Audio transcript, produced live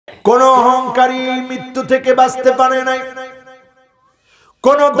কোন অহংকারী মৃত্যু থেকে বাঁচতে পারে নাই,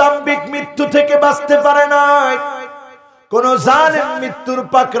 কোন দাম্ভিক মৃত্যু থেকে বাঁচতে পারে নাই, কোন জালেম মৃত্যুর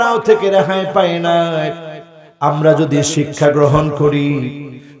পাকড়াও থেকে রেহাই পায় নাই। আমরা যদি শিক্ষা গ্রহণ করি,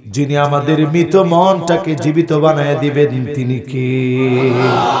 যিনি আমাদের মৃত মনটাকে জীবিত বানায় দিবেন তিনি কে?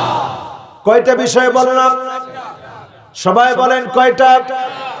 কয়টা বিষয় বললাম? সবাই বলেন কয়টা?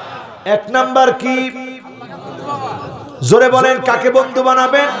 এক নাম্বার কি? জোরে বলেন, কাকে বন্ধু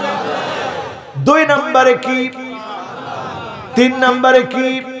বানাবেন? দুই নাম্বারে কি? তিন নাম্বারে কি?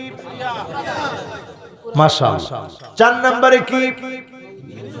 মাশাআল্লাহ। চার নাম্বারে কি?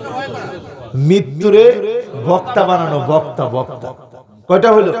 মৃত্যুরে বক্তা বানানো। বক্তা বক্তা কয়টা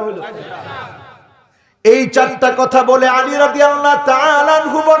হলো? এই চারটা কথা বলে আলী রাদিয়াল্লাহু তাআলা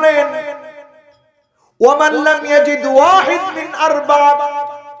আনহু বলেন, ওয়ামান লাম ইয়াজিদ ওয়াহিদ মিন আরবা,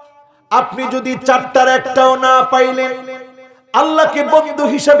 আপনি যদি চারটার একটাও না পাইলেন, আল্লাহকে বন্ধু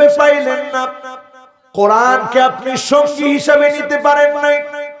হিসেবে পাইলেন না, কোরআনকে আপনি সঙ্গী হিসেবে নিতে পারেন নাই,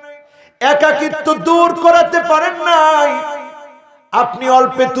 একাকিত্ব দূর করাতে পারেন নাই, আপনি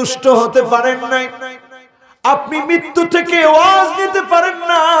অল্পে তুষ্ট হতে পারেন নাই, আপনি মৃত্যু থেকে ওয়াজ নিতে পারেন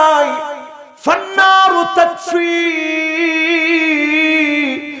নাই, ফান্নারু তাকফি,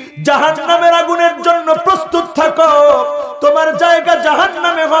 জাহান্নামের আগুনের জন্য প্রস্তুত থাকো, তোমার জায়গা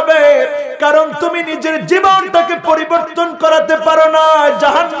জাহান্নামে হবে, কারণ তুমি নিজের জীবনটাকে পরিবর্তন করাতে পারো না,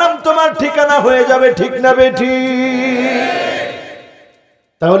 জাহান্নাম তোমার ঠিকানা হয়ে যাবে। ঠিক না বেঠিক?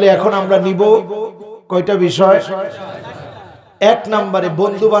 তাহলে এখন আমরা নিব কয়টা বিষয়? এক নম্বরে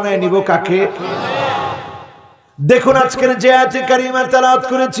বন্ধু বানায় নিব কাকে? দেখুন আজকের যে আয়াতে কারিমা তেলাওয়াত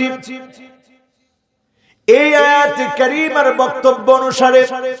করেছি, এই আয়াতে কারিমার বক্তব্য অনুসারে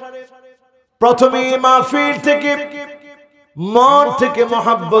প্রথমে মাহফিল থেকে, মন থেকে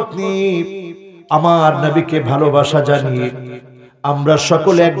মহব্বত নিয়ে আমার নবীকে ভালোবাসা জানিয়ে আমরা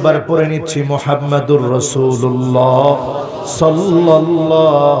সকলে একবার পড়ে নিচ্ছি মুহাম্মাদুর রাসূলুল্লাহ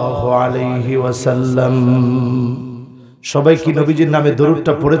সাল্লাল্লাহু আলাইহি ওয়াসাল্লাম। সবাই কি নবীজির নামে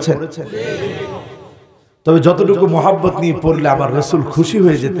দরুদটা পড়েছেন? তবে যতটুকু মহব্বত নিয়ে পড়লে আমার রাসূল খুশি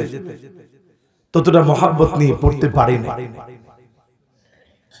হয়ে যেতে, ততটা মহব্বত নিয়ে পড়তে পারি না।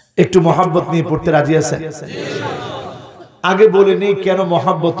 একটু মহব্বত নিয়ে পড়তে রাজি আছেন? আগে বলে নেই কেন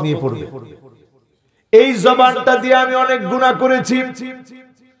মহব্বত নিয়ে পড়বে। এই জবানটা দিয়ে আমি অনেক গুনাহ করেছি,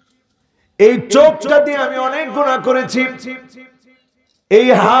 এই চোখটা দিয়ে আমি অনেক গুনাহ করেছি, এই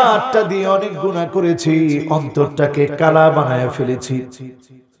হাতটা দিয়ে অনেক গুনাহ করেছি, অন্তরটাকে কালা বানায় ফেলেছি।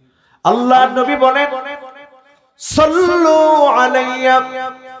 আল্লাহর নবী বলেন, সাল্লু আলাইয়া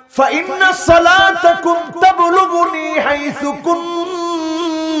ফাইন্না সালাতাকুম তাবলুগুনি হাইসু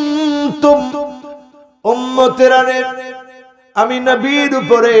কুনতুম। উম্মতেরা রে, আমি নবীর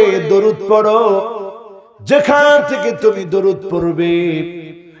উপরে দরুদ পড়ো, যেখান থেকে তুমি দরুদ পড়বে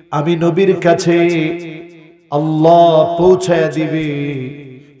আমি নবীর কাছে আল্লাহ পৌঁছায়া দিবে।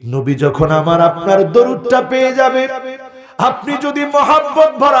 নবী যখন আমার আপনার দরুদটা পেয়ে যাবে, আপনি যদি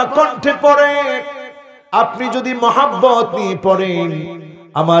মহব্বত ভরা কণ্ঠে পড়েন, আপনি যদি মহব্বত নিয়ে পড়েন,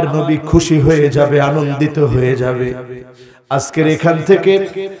 আমার নবী খুশি হয়ে যাবে, আনন্দিত হয়ে যাবে। আজকের এখান থেকে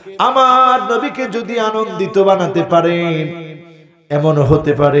আমার নবীকে যদি আনন্দিত বানাতে পারেন, এমন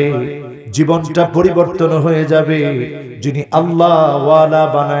হতে পারে জীবনটা পরিবর্তন হয়ে যাবে। যিনি আল্লাহ ওয়ালা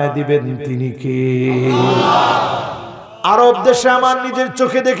বানায় দিবেন তিনি কে? আরব দেশে আমার নিজের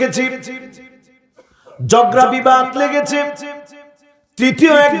চোখে দেখেছি, ঝগড়া বিবাদ লেগেছে।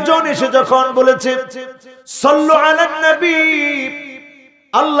 তৃতীয় একজন এসে যখন বলেছে সাল্লু আলান নবী,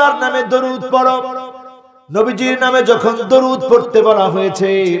 আল্লাহর নামে দরুদ পড়ো, নবীজির নামে যখন দরুদ পড়তে বলা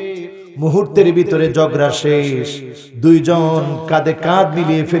হয়েছে, মুহূর্তের ভিতরে ঝগড়া শেষ। দুইজন কাঁধে কাঁধ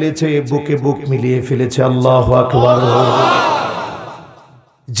মিলিয়ে ফেলেছে, বুকে বুক মিলিয়ে ফেলেছে। আল্লাহু আকবার।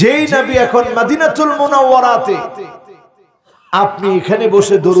 যেই নবী এখন মদিনাতুল মুনাওয়ারাতে, আপনি এখানে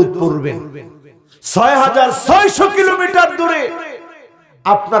বসে দরুদ পড়বেন, 6600 কিলোমিটার দূরে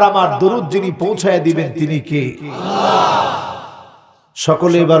আপনার আমার দরুদ যিনি পৌঁছায় দিবেন তিনি কে?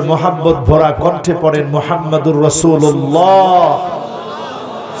 সকলে এবার মহব্বত ভরা কণ্ঠে পড়েন মুহাম্মাদুর রাসূলুল্লাহ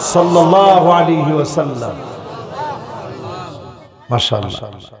সাল্লাল্লাহু আলাইহি ওয়াসাল্লাম। মাশাআল্লাহ।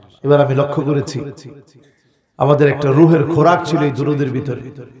 এবার আমি লক্ষ্য করেছি আমাদের একটা রূহের খোরাক ছিল এই দরুদের ভিতরে।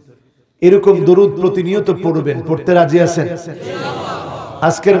 এরকম দরুদ প্রতিনিয়ত পড়বেন, পড়তে রাজি আছেন?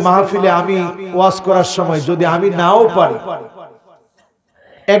 আজকের মাহফিলে আমি ওয়াজ করার সময় যদি আমি নাও পারি,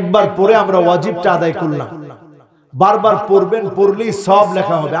 একবার পড়ে আমরা ওয়াজিবটা আদায় করলাম, বারবার পড়বেন, পড়লেই সওয়াব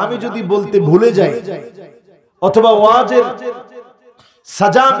লেখা হবে। আমি যদি বলতে ভুলে যাই অথবা ওয়াজের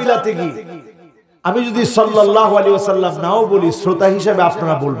সাজা মিলাতে গিয়ে আমি যদি সাল্লাল্লাহু আলাইহি ওয়াসাল্লাম নাও বলি, শ্রোতা হিসেবে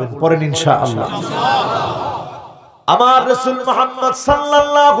আপনারা বলবেন, পড়েন ইনশাআল্লাহ। আমার রাসূল মুহাম্মদ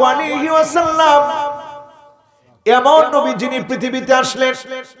সাল্লাল্লাহু আলাইহি ওয়াসাল্লাম এমন নবী যিনি পৃথিবীতে আসলেন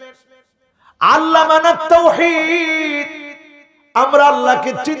আল্লামানা তাওহীদ। আমরা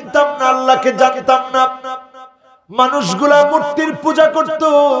আল্লাহকে চিনতাম না, আল্লাহকে জানতাম না। মানুষগুলা মূর্তির পূজা করত।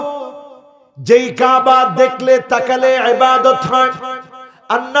 যেই কাবা দেখলে তাকালে ইবাদত হয়,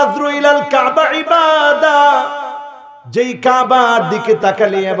 আন-নাযরু ইলাল কাবা ইবাদা। যেই কাবার দিকে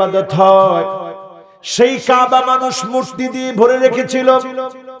তাকালে ইবাদত হয়, সেই কাবা মানুষ মূর্তি দিয়ে ভরে রেখেছিল।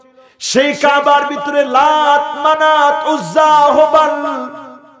 সেই কাবার ভিতরে লাত, মানাত, উজ্জা, হুবাল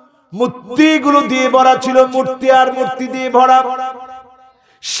মূর্তিগুলো দিয়ে ভরা ছিল, মূর্তি আর মূর্তি দিয়ে ভরা।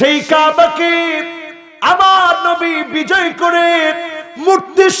 সেই কাবাকে আমার নবী বিজয় করে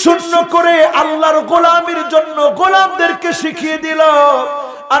মূর্তি শূন্য করে আল্লাহর গোলামের জন্য গোলামদেরকে শিখিয়ে দিল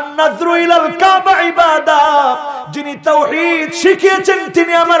আন-নাযরু ইলাল কাবা ইবাদা। যিনি তাওহীদ শিখিয়েছেন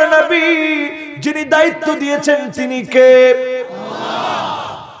তিনি আমার নবী, যিনি দায়িত্ব দিয়েছেন তিনি কে?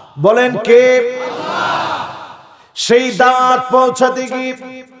 বলেন কে? সেই দাওয়াত পৌঁছাতে গিয়ে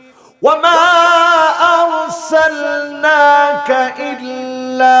ওয়ামা আরসালনাকা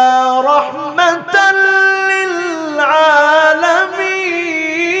ইল্লা রাহমাতাল লিল আলামিন।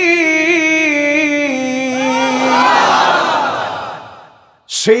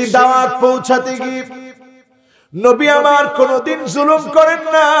 সেই দাওয়াত পৌঁছাতে গিয়ে নবী আমার কোনদিন জুলুম করেন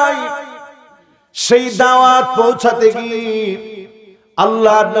নাই। সেই দাওয়াত পৌঁছাতে গিয়ে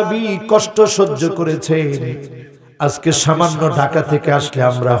আল্লাহর নবী কষ্ট সহ্য করেছেন। আজকে সামান্য ঢাকা থেকে আসলে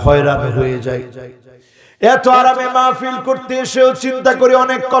আমরা হয়রান হয়ে যাই। এত আরামে মাহফিল করতে এসেও চিন্তা করে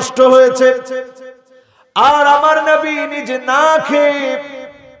অনেক কষ্ট হয়েছে। আর আমার নবী নিজে না খেয়ে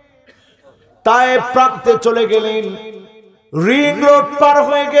তায়েফ প্রান্তে চলে গেলেন, রিং রোড পার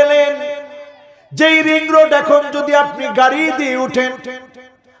হয়ে গেলেন। যেই রিং রোড এখন যদি আপনি গাড়ি দিয়ে উঠেন,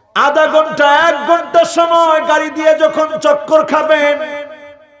 আধা ঘন্টা 1 ঘন্টা সময় গাড়ি দিয়ে যখন চক্কর খাবেন,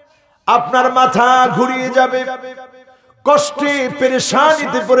 আপনার মাথা ঘুরিয়ে যাবে, কষ্টে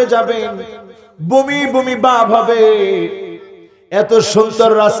পেরেশানিতে পড়ে যাবেন, বমি বমি ভাব হবে। এত সুন্দর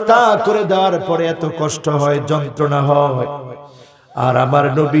রাস্তা করে দেওয়ার পরে এত কষ্ট হয়, যন্ত্রণা হয়। আর আমার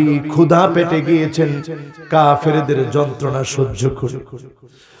নবী ক্ষুধা পেটে গিয়েছেন কাফেরদের যন্ত্রণা সহ্য করে।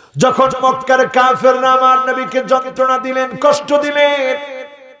 যখন মক্কার কাফেররা আমার নবীকে যন্ত্রণা দিলেন, কষ্ট দিলেন,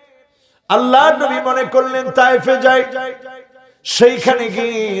 আল্লাহর নবী মনে করলেন তায়েফে যাই, সেইখানে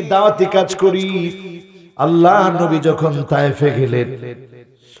গিয়ে দাওয়াতি কাজ করি। আল্লাহর নবী যখন তায়েফে গেলেন,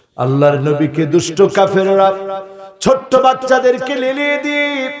 আল্লাহর নবীকে দুষ্ট কাফেররা ছোট্ট বাচ্চাদেরকে লেলিয়ে দিয়ে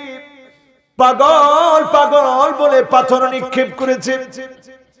পাগল পাগল বলে পাথর নিক্ষেপ করেছে।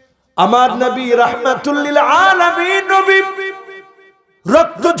 আমার নবী রাহমাতুল লিল আলামিন নবী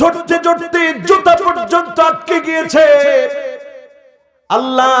রক্ত ঝরতে ঝরতে জুতা পর্যন্ত আটকে গিয়েছে।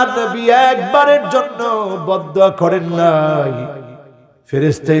 আল্লাহর নবী একবারের জন্য বদদুয়া করেন নাই।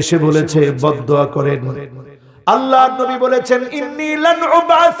 ফেরেশতা এসে বলেছে বদদুয়া করেন। আল্লাহর নবী বলেছেন ইন্নী লান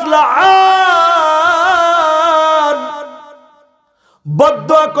উবাস লাআন,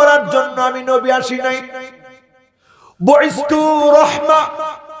 বদদুয়া করার জন্য আমি নবী আসি নাই। বুইস্তু রাহমা,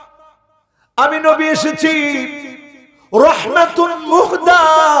 আমি নবী এসেছি রাহমাতুন মুহদা,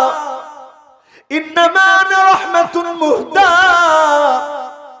 ইন্নামা আনা রাহমাতুন মুহদা,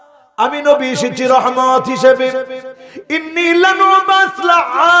 আমি নবী এসেছি রহমত হিসেবে। ইন্নী লান উবাস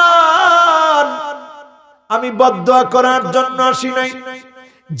লাআন, আমি বদদুয়া করার জন্য আসি নাই।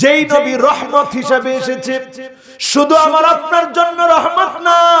 যেই নবী রহমত হিসেবে এসেছে, শুধু আমার আপনার জন্য রহমত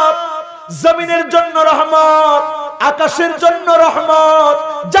না, জমিনের জন্য রহমত, আকাশের জন্য রহমত,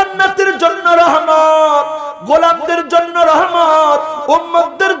 জান্নাতের জন্য রহমত, গোলামদের জন্য রহমত,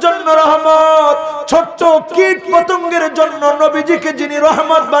 উম্মতদের জন্য রহমত, ছোট্ট কীট পতঙ্গের জন্য নবীজিকে যিনি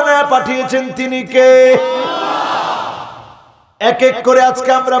রহমত বানায় পাঠিয়েছেন তিনি কে? এক এক করে আজকে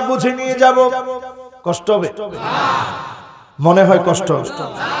আমরা বুঝে নিয়ে যাব। কষ্ট হবে? মনে হয় কষ্ট হবে।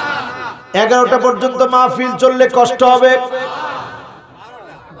 11টা পর্যন্ত মাহফিল চললে কষ্ট হবে।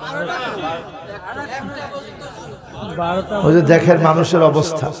 ওই যে দেখেন মানুষের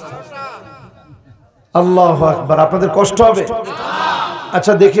অবস্থা, আল্লাহু আকবার। আপনাদের কষ্ট হবে?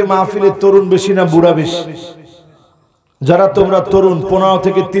 আচ্ছা দেখি মাহফিলে তরুণ বেশি না বুড়া বেশি? যারা তোমরা তরুণ 15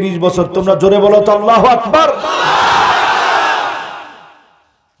 থেকে 30 বছর, তোমরা জোরে বলো তো আল্লাহু আকবার।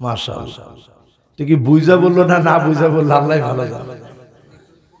 মাশাআল্লাহ। কি বুঝা বললো না না বুঝা বললো, আল্লাহ ভালো জানে।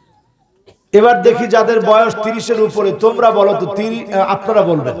 এবার দেখি যাদের বয়স 30-এর উপরে, তোমরা বলো তো, আপনারা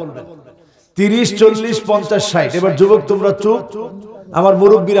বলবেন 30, 40, 50, 60। এবার যুবক তোমরা চুপ, আমার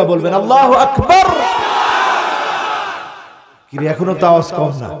মুরব্বীরা বলবেন আল্লাহু আকবার। কি রে, এখনো তো আওয়াজ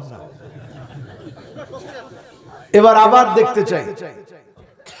কম না? এবার আবার দেখতে চাই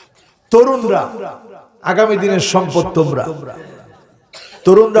তরুণরা আগামী দিনের সম্পদ তোমরা।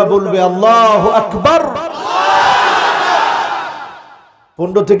 তরুণরা বলবে আল্লাহু আকবার।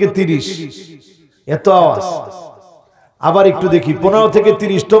 15 থেকে 30 এত আওয়াজ। আবার একটু দেখি 15 থেকে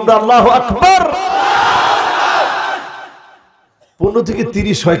 30 তোমরা আল্লাহু আকবার। 15 থেকে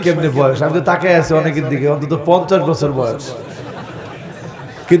 30 হয় কেমনে বয়স? আমি তো তাকায় আছি অনেকের দিকে, অন্তত 50 বছর বয়স,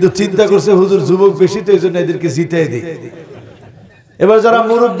 কিন্তু চিন্তা করছে হুজুর যুবক বেশি তো এই জন্য এদেরকে জিতাই দিই। এবার যারা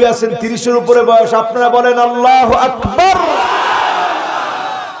মুরব্বী আছেন 30-এর উপরে বয়স, আপনারা বলেন আল্লাহু আকবার।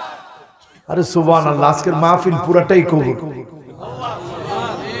 আরে সুবহানাল্লাহ, আজকের মাহফিল পুরাটাই কবুল।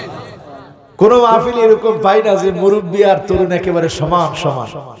 কোন মাহফিল এরকম পাই না যে মুরব্বী আর তরুণ একেবারে সমান সমান,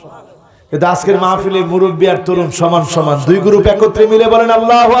 কিন্তু আজকের মাহফিলে মুরব্বী আর তরুণ সমান সমান, দুই গ্রুপ একত্রে মিলে বলেন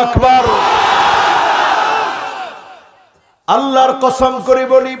আল্লাহু আকবার। আল্লাহর কসম করে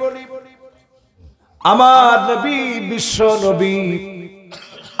বলি, আমার নবী, বিশ্ব নবী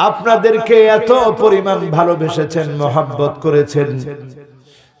আপনাদেরকে এত পরিমাণ ভালোবেসেছেন, মহব্বত করেছেন,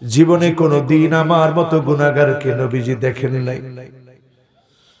 জীবনে কোনদিন আমার মতো গুনাহগারকে নবীজি দেখেন নাই।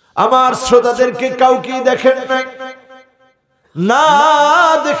 আমার শ্রোতাদেরকে কাউকে দেখেন নাই, না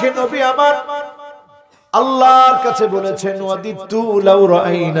দেখে নবী আমার আল্লাহর কাছে বলেছেন ওয়াদিতু লাউ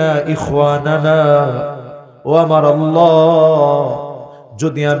রাআইনা ইখওয়ানানা, ও আমার আল্লাহ,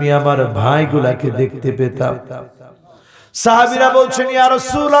 যদি আমি আমার ভাইগুলাকে দেখতে পেতাম। সাহাবীরা বলছেন ইয়া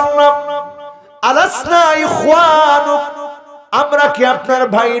রাসূলুল্লাহ আলাসনা ইখওয়ানুক, আমরা কি আপনার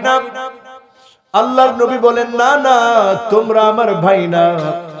ভাই না? আল্লাহর নবী বলেন না না, তোমরা আমার ভাই না,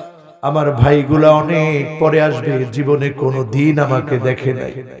 আমার ভাইগুলা অনেক পরে আসবে, জীবনে কোনদিন আমাকে দেখে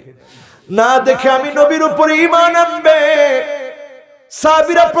নাই, না দেখে আমি নবীর উপরে ঈমান আনবে।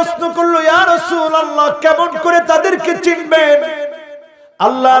 সাহাবীরা প্রশ্ন করলো ইয়া রাসূলুল্লাহ কেমন করে তাদেরকে চিনবেন?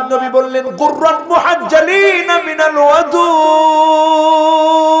 আল্লাহর নবী বললেন গুররান মুহাজ্জালিনা মিনাল ওয়াদু,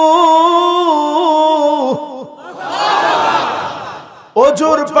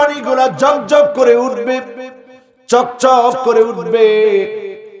 ওজুর পানিগুলা ঝকঝক করে উঠবে, চকচক করে উঠবে,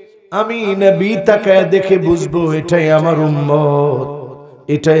 আমি নবী তাকায় দেখে বুঝবো এটাই আমার উম্মত,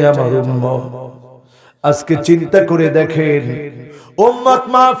 এটাই আমার উম্মত। আজকে চিন্তা করে দেখেন, উম্মত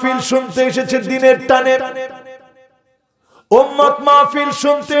মাহফিল শুনতে এসেছে দিনের টানে, উম্মত মাহফিল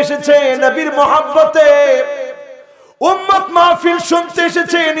শুনতে এসেছে নবীর মহব্বতে, উম্মত মাহফিল শুনতে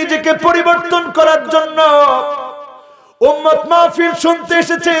এসেছে নিজেকে পরিবর্তন করার জন্য, উম্মত মাহফিল শুনতে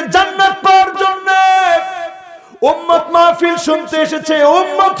এসেছে জান্নাত পাওয়ার জন্য, উম্মত মাহফিল শুনতে এসেছে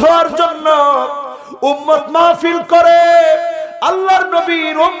উম্মত হওয়ার জন্য। উম্মত মাহফিল করে আল্লাহর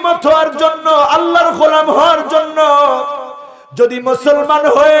নবীর উম্মত হওয়ার জন্য, আল্লাহর গোলাম হওয়ার জন্য। যদি মুসলমান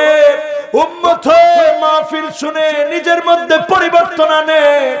হয়ে উম্মত হয়ে মাহফিল শুনে নিজের মধ্যে পরিবর্তন আনে,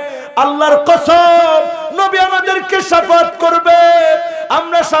 আল্লাহর কসম নবী আমাদেরকে শাফাত করবে,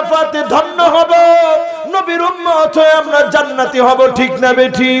 আমরা শাফাতে ধন্য হব, নবীর উম্মত হয়ে আমরা জান্নাতি হব। ঠিক না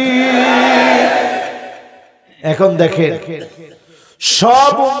বেঠিক? এখন দেখেন,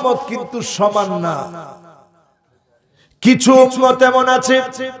 সব উম্মত কিন্তু সমান না। কিছু উম্মত এমন আছে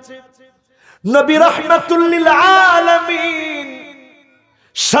নবী রাহমাতুল লিল আলামিন,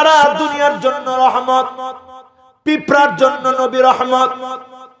 সারা দুনিয়ার জন্য রহমত, পিঁপড়ার জন্য নবী রহমত,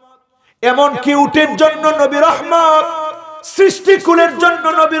 এমন কি উটের জন্য নবী রহমত, সৃষ্টিকুলের জন্য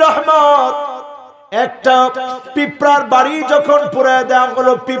নবী রহমত। একটা পিঁপড়ার বাড়ি যখন পুড়িয়ে দেওয়া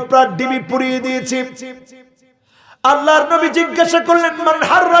হলো, পিঁপড়ার ডিবি পুড়িয়ে দিয়েছি, আল্লাহর নবী জিজ্ঞাসা করলেন মান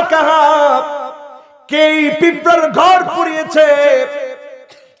হাররাকাহা, কে পিঁপড়ার ঘর পুড়িয়েছে?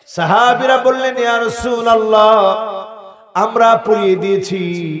 সাহাবীরা বললেন ইয়া রাসূলুল্লাহ আমরা পুড়িয়ে দিয়েছি।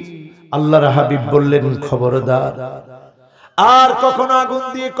 আল্লাহর হাবিব বললেন খবরদার, আর কখনো আগুন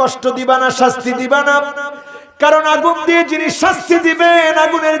দিয়ে কষ্ট দিবা না, শাস্তি দিবা না, কারণ আগুন দিয়ে যিনি শাস্তি দিবেন,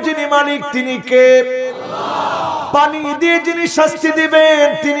 আগুনের যিনি মালিক তিনি কে? পানি দিয়ে যিনি শাস্তি দিবেন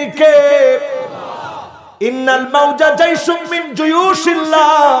তিনি কে? ইন্নাল মাউজা জাইশুম মিন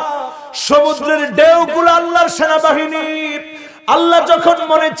জুয়ুশিল্লাহ, সমুদ্রের ঢেউগুলো আল্লাহর সেনাবাহিনী। আল্লাহ যখন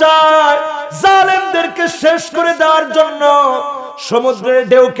মনে চায় জালেমদেরকে শেষ করে দেওয়ার জন্য সমুদ্রের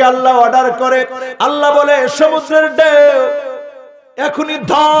ঢেউকে আল্লাহ অর্ডার করে। আল্লাহ বলে সমুদ্রের ঢেউ এখনই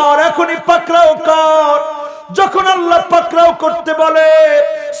ধর, এখনই পাকড়াও কর। যখন আল্লাহ পাকড়াও করতে বলে,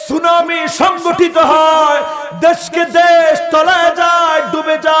 সুনামি সংগঠিত হয়, দেশকে দেশ তলায় যায়,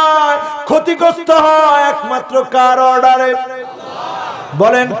 ডুবে যায়, ক্ষতিগ্রস্ত হয়, একমাত্র কার অর্ডারে?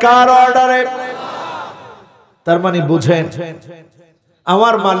 বলেন কার অর্ডারে? তার মানে বুঝেন,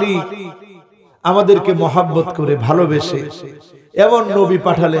 আমার মালিক আমাদেরকে মহব্বত করে ভালোবেসে এমন নবী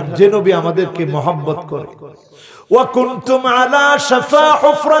পাঠালেন যে নবী আমাদেরকে মহব্বত করে। ওয়া কুনতুম আলা শাফা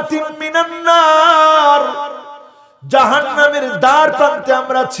হুফরাতিন মিনান নার, জাহান্নামের দ্বার প্রান্তে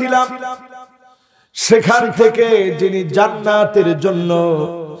আমরা ছিলাম। সেখান থেকে যিনি জান্নাতের জন্য,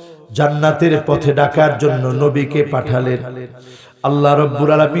 জান্নাতের পথে ডাকার জন্য নবীকে পাঠালেন, আল্লাহ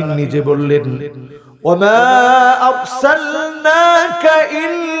রাব্বুল আলামিন নিজে বললেন, ওমা আরসালনাকা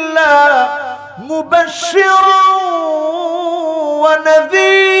ইল্লা মুবাশশিরান ওয়া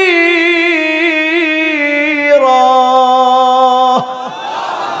নাযীরা।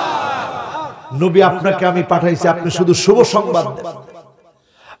 নবী, আপনাকে আমি পাঠাইছি, আপনি শুধু শুভ সংবাদ দেন,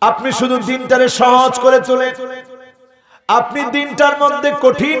 আপনি শুধু দিনটারে সহজ করে তোলেন, আপনি দিনটার মধ্যে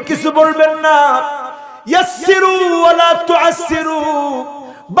কঠিন কিছু বলবেন না। ইয়াসসিরু ওয়ালা তুআসসিরু,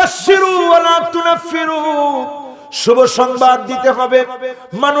 বাশশিরু ওয়ালা তুনাফফিরু। শুভ সংবাদ দিতে হবে,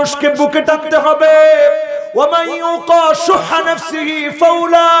 মানুষকে বুকে টানতে হবে। ওয়া মান ইউকা শুহা নাফসিহি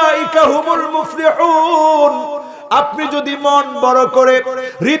ফাউলাইকা হুমুল মুফলিহুন। আপনি যদি মন বড় করে,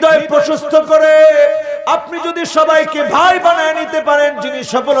 হৃদয় প্রশস্ত করে, আপনি যদি সবাইকে ভাই বানায় নিতে পারেন, যিনি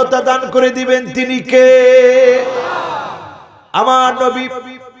সফলতা দান করে দিবেন তিনি কে? আমার নবী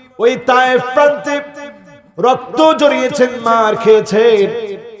ওই তায়েফ প্রান্তে রক্ত জড়িয়েছেন, মার খেয়েছেন,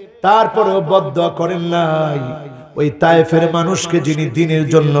 তারপরেও বদদুয়া করেন নাই। ওই তায়েফের মানুষকে যিনি দ্বীনের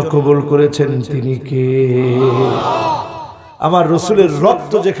জন্য কবুল করেছেন তিনি কে? আমার রাসূলের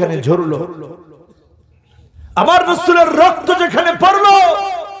রক্ত যেখানে ঝরলো, আমার রাসূলের রক্ত যেখানে পড়লো,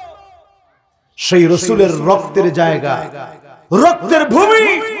 সেই রাসূলের রক্তের জায়গা, রক্তের ভূমি,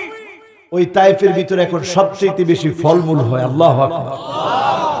 ওই তায়েফের ভিতরে এখন সবচেয়ে বেশি ফলমূল হয়। আল্লাহু আকবার।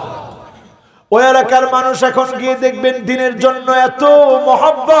 ওই এলাকার মানুষ এখন গিয়ে দেখবেন দ্বীনের জন্য এত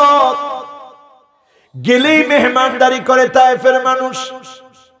মহব্বত, গেলেই মেহমানদারি করে তায়েফের মানুষ।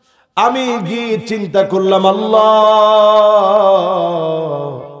 আমি গিয়ে চিন্তা করলাম, আল্লাহ,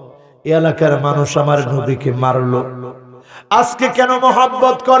 এলাকার মানুষ আমার নবীকে মারলো, আজকে কেন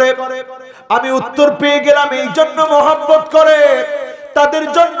মহব্বত করে? আমি উত্তর পেয়ে গেলাম, এই জন্য মহব্বত করে, তাদের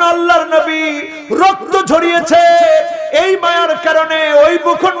জন্য আল্লাহর নবী রক্ত ঝরিয়েছে। এই মায়ার কারণে ওই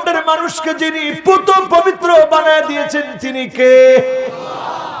ভূখণ্ডের মানুষকে যিনি পুত পবিত্র বানায় দিয়েছেন তিনি কে?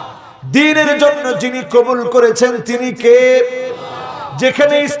 দ্বীনের জন্য যিনি কবুল করেছেন তিনি কে?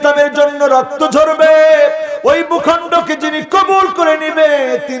 যেখানে ইসলামের জন্য রক্ত ঝরবে, ওই ভূখণ্ডকে যিনি কবুল করে নেবে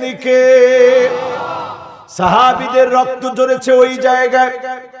তিনি কে? সাহাবীদের রক্ত ঝরেছে ওই জায়গায়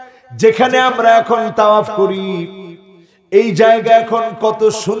যেখানে আমরা এখন তাওয়াফ করি। এই জায়গা এখন কত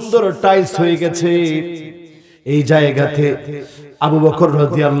সুন্দর টাইলস হয়ে গেছে। এই জায়গাতে আবু বকর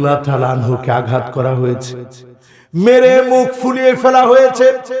রাদিয়াল্লাহু তাআলা আনহুকে আঘাত করা হয়েছে, মেরে মুখ ফুলিয়ে ফেলা হয়েছে।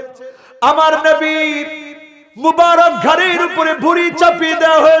 আমার নবীর মুবারক ঘাড়ের উপরে ভুঁড়ি চাপিয়ে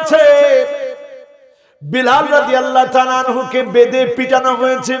দেওয়া হয়েছে। বিলাল রাদিয়াল্লাহু তাআলা আনহুকে বেঁধে পিটানো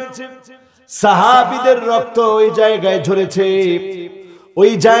হয়েছে। সাহাবীদের রক্ত ওই জায়গায় ঝরেছে।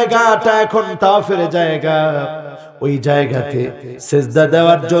 ওই জায়গাটা এখন তাওয়াফের জায়গা। ওই জায়গাতে সিজদা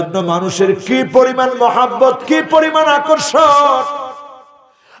দেওয়ার জন্য মানুষের কি পরিমাণ মহব্বত, কি পরিমাণ আকর্ষণ!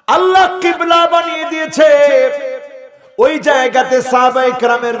 আল্লাহ কিবলা বানিয়ে দিয়েছে। ওই জায়গাতে সাহাবায়ে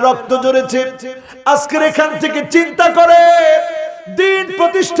কেরামের রক্ত ঝরেছে। আজকের এখান থেকে চিন্তা করে দ্বীন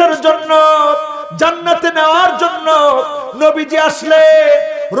প্রতিষ্ঠার জন্য, জান্নাতে নেওয়ার জন্য নবীজি আসলে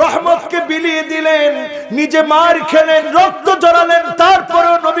রহমতকে বিলিয়ে দিলেন, নিজে মার খেলেন, রক্ত ঝরালেন,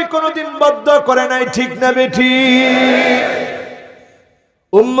 তারপরেও নবী কোনোদিন বদদুয়া করে নাই। ঠিক না বেঠিক?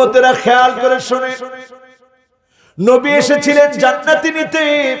 উম্মতেরা খেয়াল করে শুনে, নবী এসেছিলেন জান্নাতি নিতে।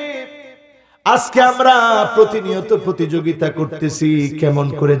 আজকে আমরা প্রতিনিয়ত প্রতিযোগিতা করতেছি কেমন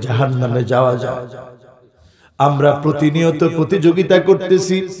করে জাহান্নামে যাওয়া যায়। আমরা প্রতিনিয়ত প্রতিযোগিতা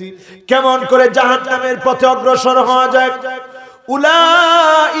করতেছি কেমন করে জাহান্নামের পথে অগ্রসর হওয়া যায়।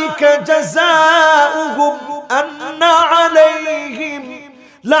 উলাইকা জাযাউহুম আন্না আলাইহিম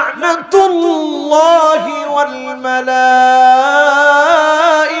লা'নাতুল্লাহি ওয়াল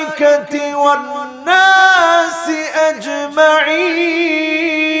মালাইকাতি ওয়ান নাসি আজমাইন।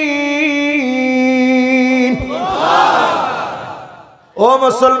 ও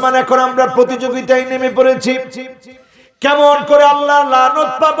মুসলমান, এখন আমরা প্রতিযোগিতায় নেমে পড়েছি কেমন করে আল্লাহর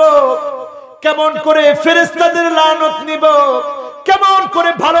লানত পাবো, কেমন করে ফেরেশতাদের লানত নিব, কেমন করে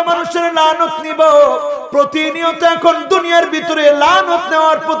ভালো মানুষের লানত নিব। প্রতিনিয়ত এখন দুনিয়ার ভিতরে লানত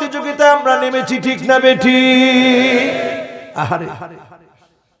নেওয়ার প্রতিযোগিতায় আমরা নেমেছি। ঠিক না বেঠিক? আহারে,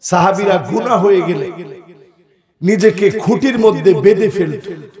 সাহাবীরা গুনাহ হয়ে গেলে নিজেকে খুঁটির মধ্যে বেঁধে ফেলত।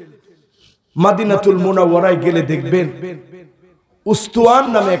 মদিনাতুল মুনাওয়ারায় গেলে দেখবেন উস্তুয়ান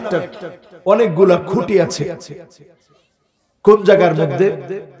নামে একটা অনেকগুলা খুঁটি আছে। কোন জায়গার মধ্যে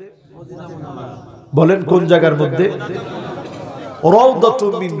বলেন? কোন জায়গার মধ্যে?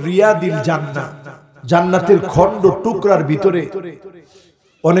 রাউদাতুম মিন রিয়াদিল জান্নাহ, জান্নাতের খণ্ড টুকরার ভিতরে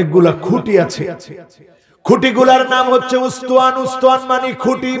অনেকগুলা খুঁটি আছে। খুঁটিগুলার নাম হচ্ছে উস্তুয়ান। উস্তুয়ান মানে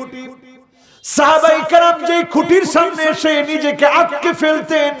খুঁটি। সাহাবায়ে কেরাম যে খুঁটির সামনে এসে নিজেকে আটকে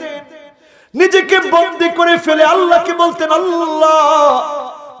ফেলতেন, নিজেকে বন্দী করে ফেলে আল্লাহকে বলতেন, আল্লাহ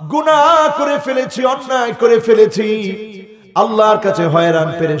গুনাহ করে ফেলেছি, অন্যায় করে ফেলেছি, আল্লাহর কাছে হয়রান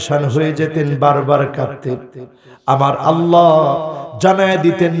পেরেশান হয়ে যেতেন, বারবার কাঁদতেন। আমার আল্লাহ জানায়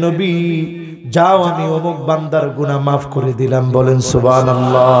দিতেন, নবী যাও আমি অমুক বান্দার গুনাহ মাফ করে দিলাম। বলেন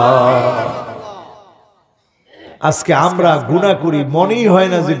সুবহানাল্লাহ। আজকে আমরা গুনাহ করি, মনেই হয়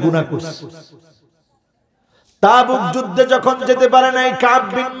না যে গুনাহ করছি। তাবুক যুদ্ধে যখন যেতে পারে নাই কাব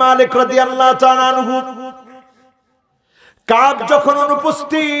বিন মালিক রাদিয়াল্লাহু তাআলা আনহু, কাব যখন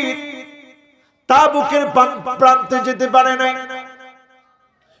অনুপস্থিত, তাবুকের প্রান্তে যেতে পারে নাই।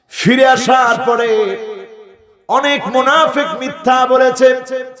 ফিরে আসার পরে অনেক মুনাফিক মিথ্যা বলেছে,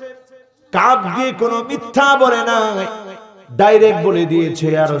 কাব গিয়ে কোনো মিথ্যা বলে নাই, ডাইরেক্ট বলে দিয়েছে,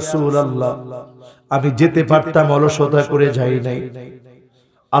 ইয়া রাসূলুল্লাহ আমি যেতে পারতাম, অলসতা করে যাই নাই।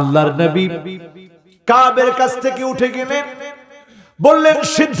 আল্লাহর নবী কাবের কাছ থেকে উঠে গেলেন, বললেন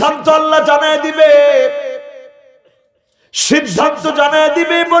সিদ্ধান্ত আল্লাহ জানায় দিবে, সিদ্ধান্ত জানায়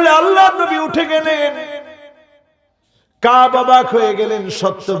দিবে বলে আল্লাহর নবী উঠে গেলেন। কাব অবাক হয়ে গেলেন,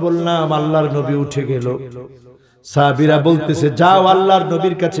 সত্য বললাম, আল্লাহর নবী উঠে গেল। সাহাবীরা বলতেছে, যাও আল্লাহর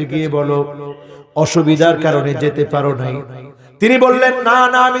নবীর কাছে গিয়ে বলো অসুবিধার কারণে যেতে পারো নাই। তিনি বললেন, না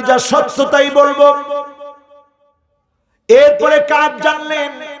না, আমি যা সত্য তাই বলবো। এরপরে কাব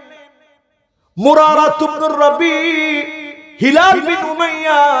জানলেন মুরারা ইবনুর রবি, হিলাল বিন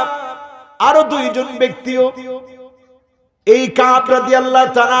উমাইয়া, আরো দুইজন ব্যক্তিও এই কাব রাদিয়াল্লাহু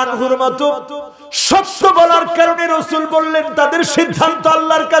তাআলা আনহুর মতো সত্য বলার কারণে রাসূল বললেন তাদের সিদ্ধান্ত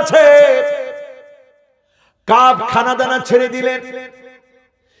আল্লাহর কাছে। কাব খানাদানা ছেড়ে দিলেন,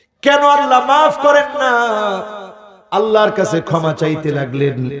 কেন আল্লাহ মাফ করেন না, আল্লাহর কাছে ক্ষমা চাইতে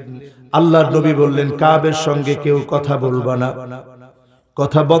লাগলেন। আল্লাহর নবী বললেন, কাবের সঙ্গে কেউ কথা বলবা না।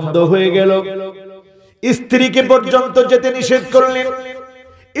 কথা বন্ধ হয়ে গেল। স্ত্রীকে পর্যন্ত যেতে নিষেধ করলেন,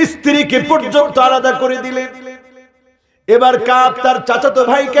 স্ত্রীকে পর্যন্ত আলাদা করে দিলেন। এবার কাব তার চাচাতো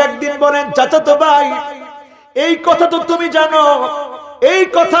ভাইকে একদিন বলেন, চাচাতো ভাই এই কথা তো তুমি জানো, এই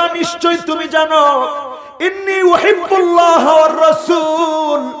কথা নিশ্চয় তুমি জানো, ইন্নী উহিব্বুল্লাহ ওয়ার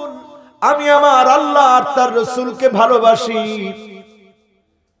রাসূল, আমি আমার আল্লাহ আর তার রাসূলকে ভালোবাসি।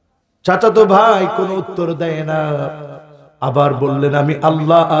 চাচাতো ভাই কোনো উত্তর দেয় না। আবার বললেন, আমি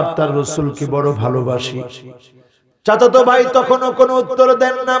আল্লাহ আর তার রাসূলকে বড় ভালোবাসি। চাচাতো ভাই তখনও কোনো উত্তর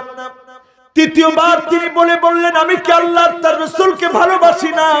দেন না। তৃতীয়বার তিনি বললেন, আমি কি আল্লাহ আর তার রাসূলকে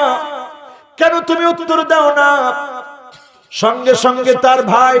ভালোবাসি না, কেন তুমি উত্তর দাও না? সঙ্গে সঙ্গে তার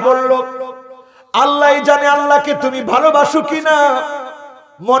ভাই বলল, আল্লাহই জানে আল্লাহকে তুমি ভালোবাসো কিনা,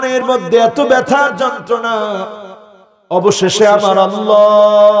 মনের মধ্যে এত ব্যথা যন্ত্রণা। অবশেষে আমার আল্লাহ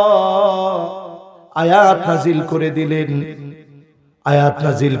আয়াত নাজিল করে দিলেন, আয়াত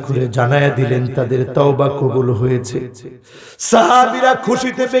নাজিল করে জানায়া দিলেন তাদের তওবা কবুল হয়েছে। সাহাবীরা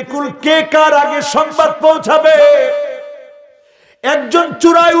খুশিতে বেকুল, কে কার আগে সংবাদ পৌঁছাবে। একজন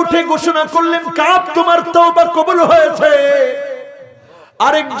চূড়ায় উঠে ঘোষণা করলেন, কাব তোমার তওবা কবুল হয়েছে।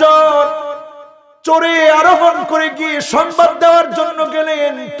 আরেকজন চড়ে আরোহণ করে গিয়ে সংবাদ দেওয়ার জন্য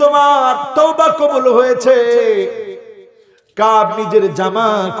গেলেন, তোমার তওবা কবুল হয়েছে। কাব নিজের জামা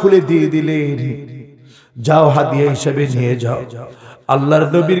খুলে দিয়ে দিলেন, যাও হাদিয়া হিসেবে নিয়ে যাও। আল্লাহর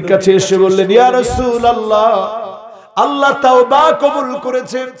নবীর কাছে এসে বললেন, ইয়া রাসূলুল্লাহ আল্লাহ তওবা কবুল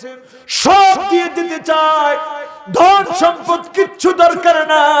করেছেন, সব দিয়ে দিতে চাই, ধন সম্পদ কিচ্ছু দরকার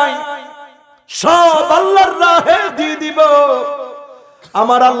নাই, সব আল্লাহর রাহে দিয়ে দিব।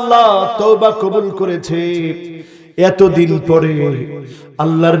 আমার আল্লাহ তওবা কবুল করেছে। এতদিন পরে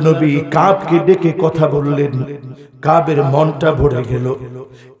আল্লাহর নবী কাবকে ডেকে কথা বললেন, কাবের মনটা ভরে গেল।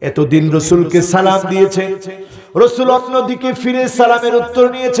 এতদিন রাসূলকে সালাম দিয়েছেন, রাসূল অন্যদিকে ফিরে সালামের উত্তর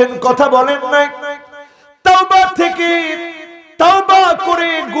নিয়েছেন, কথা বলেন নাই। তওবা থেকে, তওবা করে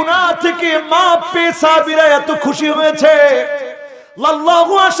গুনাহ থেকে মাফ পেয়ে সাহাবীরা এত খুশি হয়েছে।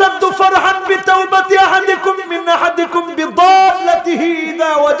 লাল্লাহু আশাদ্দু ফারহান বিতাওবাতি আহাদিকুম মিন আহাদিকুম বিদাল্লাতিহি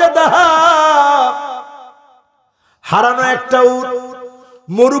ইযা ওয়াজাদাহা। হারানো একটা উট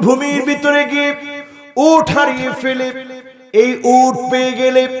মরুভূমির ভিতরে গিয়ে উট হারিয়ে ফেলে, এই উট পেয়ে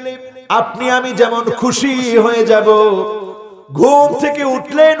গেলে আপনি আমি যেমন খুশি হয়ে যাব। ঘুম থেকে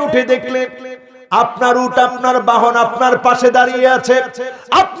উঠলেন, উঠে দেখলেন আপনার উট, আপনার বাহন আপনার পাশে দাঁড়িয়ে আছে,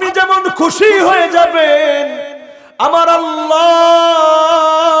 আপনি যেমন খুশি হয়ে যাবেন। আমার আল্লাহ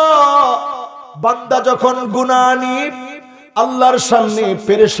বান্দা যখন গুনাহ নিয়ে আল্লাহর সামনে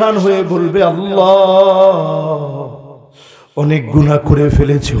পেরেশান হয়ে বলবে, আল্লাহ অনেক গুনাহ করে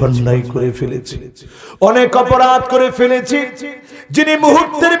ফেলেছি, অন্যায় করে ফেলেছি, অনেক অপরাধ করে ফেলেছি, যিনি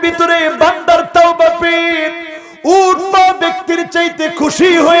মুহূর্তের ভিতরে বান্দার তওবা পেয়ে উট পা ব্যক্তির চাইতে খুশি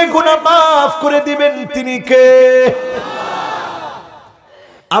হয়ে গুনাহ মাফ করে দিবেন তিনি কে?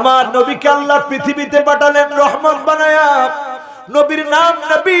 আমার নবীকে আল্লাহ পৃথিবীতে পাঠালেন রহমত বানায়া। নবীর নাম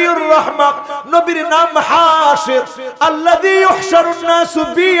নবিয়ুর রহমত, নবীর নাম হাশির, আল্লাযী ইউহশারুন নাসু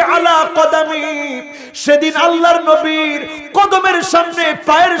বি আলা কদামি। সেদিন আল্লাহর নবীর কদমের সামনে,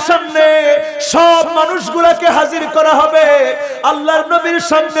 পায়ের সামনে সব মানুষগুলোকে হাজির করা হবে। আল্লাহর নবীর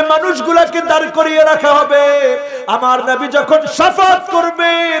সামনে মানুষগুলোকে দাঁড় করিয়ে রাখা হবে। আমার নবী যখন শাফাত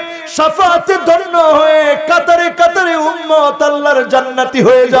করবে, শাফাতে ধন্য হয়ে কাতারে কাতারে উম্মত আল্লাহর জান্নাতি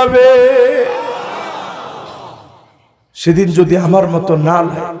হয়ে যাবে। সেদিন যদি আমার মতো না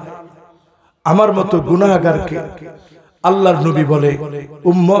লাগে, আমার মতো গুনাহগারকে আল্লাহর নবী বলে,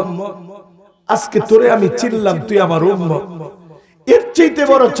 উম্মত আজকে তোরে আমি চিনলাম, তুই আমার উম্মত, এর চাইতে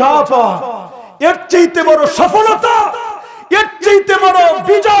বড় চাপা, এর চাইতে বড় সফলতা, এর চাইতে বড়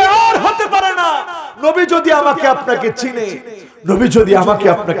বিজয় আর হতে পারে না। নবী যদি আমাকে আপনাকে চিনে, নবী যদি আমাকে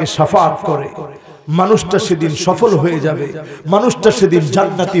আপনাকে শাফাত করে, মানুষটা সেদিন সফল হয়ে যাবে, মানুষটা সেদিন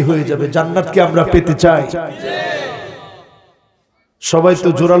জান্নাতি হয়ে যাবে। জান্নাতকে আমরা পেতে চাই। সবাই তো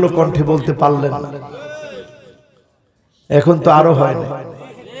জোরালো কণ্ঠে বলতে পারলেন না, এখন তো আরো হয় না।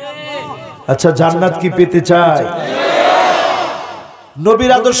 আচ্ছা, জান্নাত কি পেতে চাই?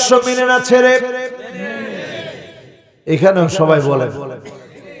 নবীর আদর্শ মেনে না ছেড়ে, এখানেও সবাই বলেন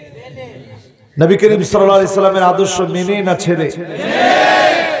নবী করিম সাল্লাল্লাহু আলাইহি সাল্লামের আদর্শ মেনে না ছেড়ে।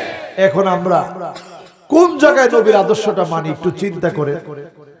 এখন আমরা কোন জায়গায় নবীর আদর্শটা মানি একটু চিন্তা করে।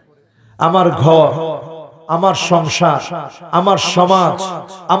 আমার ঘর, আমার সংসার, আমার সমাজ,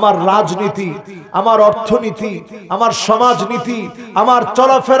 আমার রাজনীতি, আমার অর্থনীতি, আমার সমাজনীতি, আমার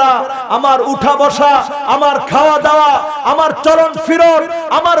চলাফেরা, আমার উঠা বসা, আমার খাওয়া দাওয়া, আমার চলন ফিরন,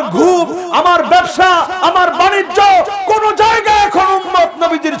 আমার ঘুম, আমার ব্যবসা, আমার বাণিজ্য, কোন জায়গায় এখন উম্মত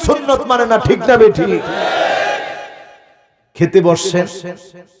নবীজির সুন্নাত মানে না, ঠিক না বেঠিক? খেতে বসছেন,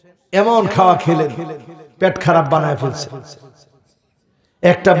 এমন খাওয়া খেলেন পেট খারাপ বানায় ফেলছে।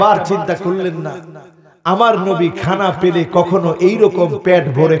 একটা বার চিন্তা করলেন না, আমার নবী খানা পেলে কখনো এইরকম পেট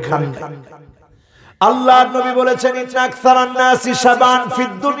ভরে খান না। আল্লাহর নবী বলেছেন, ইন্না আকসারান নাসি শাবান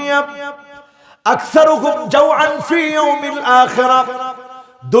ফিদ দুনিয়া আকসারুহুম জাওআন ফি ইয়াউমিল আখিরাহ।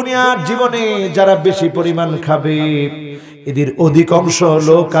 দুনিয়ার জীবনে যারা বেশি পরিমাণ খাবে, এদের অধিকাংশ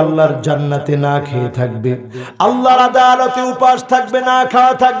লোক আল্লাহর জান্নাতে না খেয়ে থাকবে, আল্লাহর আদালতে উপাস থাকবে, না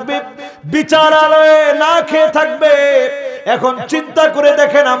খাওয়া থাকবে, বিচারালয়ে না খেয়ে থাকবে। এখন চিন্তা করে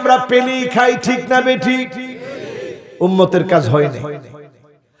দেখেন, আমরা পেলেই খাই, ঠিক না বেঠিক? উম্মতের কাজ হয়নি।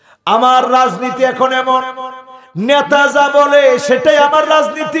 আমার রাজনীতি এখন এমন, নেতা যা বলে সেটাই আমার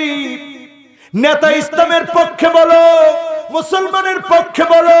রাজনীতি। নেতা ইসলামের পক্ষে বলো, মুসলমানের পক্ষে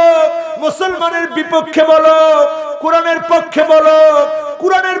বলো, মুসলমানের বিপক্ষে বলো, কোরআনের পক্ষে বলো,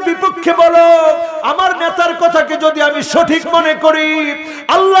 কোরআনের বিপক্ষে বলো, আমার নেতার কথাকে যদি আমি সঠিক মনে করি,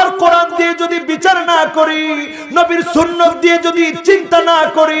 আল্লাহর কোরআন দিয়ে যদি বিচার না করি, নবীর সুন্নাত দিয়ে যদি চিন্তা না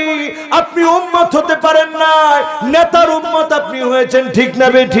করি, আপনি উম্মত হতে পারেন না, নেতার উম্মত আপনি হয়েছেন, ঠিক না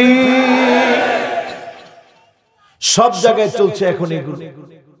বেঠিক? সব জায়গায় চলছে এখন এগুলো।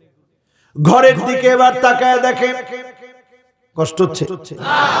 ঘরের দিকে এবার তাকায় দেখেন, কষ্ট হচ্ছে?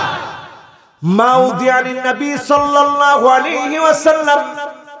 মাউদিয়ানিন নবী সাল্লাল্লাহু আলাইহি ওয়াসাল্লাম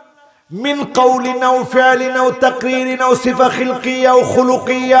মিন কওলিন আও ফি'লিন আও তাকরিরিন আও সিফা খিলকিয়্যা আও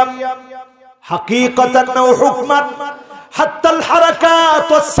খুলুকিয়্যা হাকীকাতান আও হুকমান হাত্তা আল হারাকাত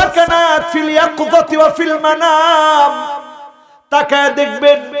ওয়াস সাকানাত ফিল ইয়াকযাতি ওয়া ফিল মানাম। তাকায়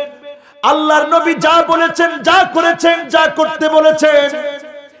দেখবেন আল্লাহর নবী যা বলেছেন, যা করেছেন, যা করতে বলেছেন,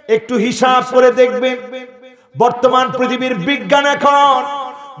 একটু হিসাব করে দেখবেন। বর্তমান পৃথিবীর বিজ্ঞান এখন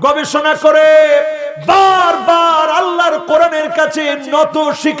গবেষণা করে বারবার আল্লাহর কোরআনের কাছে নত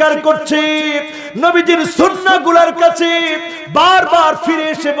স্বীকার করছে, নবীজির সুন্নাহগুলোর কাছে বারবার ফিরে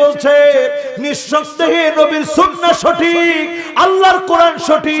এসে বলছে, নিঃসন্দেহে নবীর সুন্নাহ সঠিক, আল্লাহর কোরআন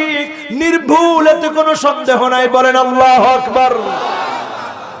সঠিক, নির্ভুল, এতে কোনো সন্দেহ নাই। বলেন আল্লাহু আকবার।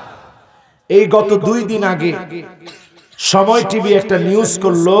 এই গত 2 দিন আগে সময় টিভি একটা নিউজ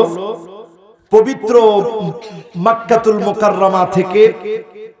করলো, পবিত্র মক্কাতুল মুকাররমা থেকে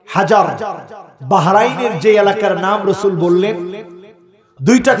হাজার, বাহরাইনের যে এলাকার নাম রাসূল বললেন,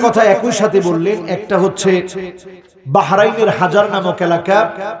 2টা কথা একই সাথে বললেন। একটা হচ্ছে বাহরাইনের হাজার নামক এলাকা,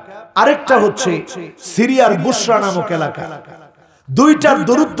 আরেকটা হচ্ছে সিরিয়ার বুশরা নামক এলাকা। 2টার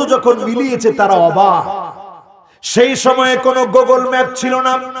দূরত্ব যখন মিলিয়েছে তারা অবাক। সেই সময়ে কোনো গুগল ম্যাপ ছিল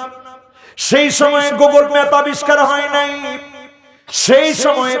না, সেই সময়ে গুগল ম্যাপ আবিষ্কার হয় নাই, সেই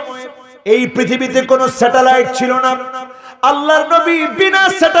সময়ে এই পৃথিবীতে কোনো স্যাটেলাইট ছিল না। আল্লাহর নবী বিনা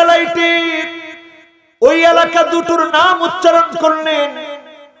স্যাটেলাইটে ওই এলাকা দুটোর নাম উচ্চারণ করলেন।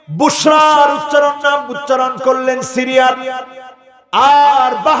 বুশরার উচ্চারণ করলেন সিরিয়ার,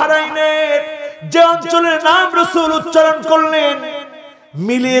 আর বাহরাইনের যে অঞ্চলের নাম রাসূল উচ্চারণ করলেন,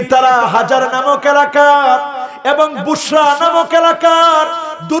 মিলিয়ে তারা হাজার নামক এলাকা এবং বুশরা নামক এলাকার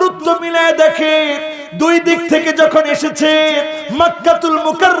দূরত্ব মিলায় দেখে দুই দিক থেকে যখন এসেছে মক্কাতুল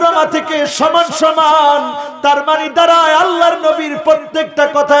মুকাররমা থেকে সমান সমান, তার মানে দাঁড়ায় আল্লাহর নবীর প্রত্যেকটা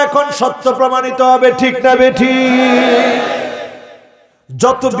কথা এখন সত্য প্রমাণিত হবে। ঠিক না বেঠিক?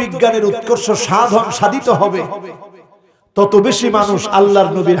 যত বিজ্ঞানের উৎকর্ষ সাধিত হবে, তত বেশি মানুষ আল্লাহর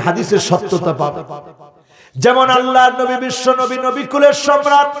নবীর হাদিসের সত্যতা পাবে। যেমন আল্লাহর নবী বিশ্ব নবী, নবী কুলের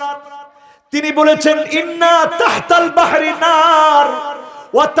সম্রাট, তিনি বলেছেন ইন্না তাহতাল বাহরি নার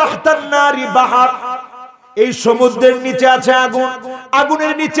ওয়া তাহতান নারি বাহার। এই সমুদ্রের নিচে আছে আগুন,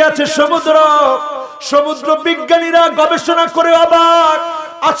 আগুনের নিচে আছে সমুদ্র। সমুদ্র বিজ্ঞানীরা গবেষণা করে অবাক,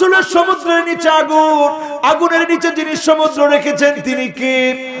 আসলে সমুদ্রের নিচে আগুন, আগুনের নিচে যিনি সমুদ্র রেখেছেন তিনি কে?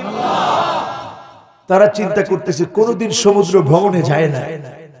 আল্লাহ। তারা চিন্তা করতেছে কোনদিন সমুদ্র ভ্রমণে যায় না,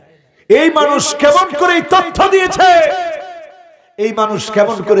 এই মানুষ কেমন করে এই তথ্য দিয়েছে, এই মানুষ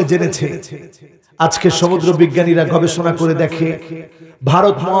কেমন করে জেনেছে। আজকে সমুদ্র বিজ্ঞানীরা গবেষণা করে দেখে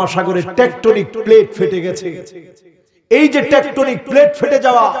ভারত মহাসাগরের টেকটনিক প্লেট ফেটে গেছে। এই যে টেকটনিক প্লেট ফেটে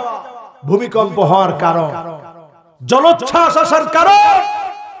যাওয়া, ভূমিকম্প হওয়ার কারণ, জলোচ্ছ্বাস আসার কারণ,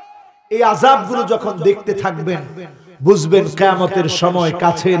 এই আযাবগুলো যখন দেখতে থাকবেন বুঝবেন কিয়ামতের সময়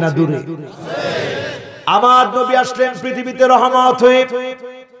কাছে না দূরে। আমার নবী আসলেন পৃথিবীতে রহমত হয়ে।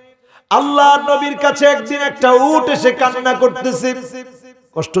 আল্লাহর নবীর কাছে একদিন একটা উট এসে কান্না করতেছে।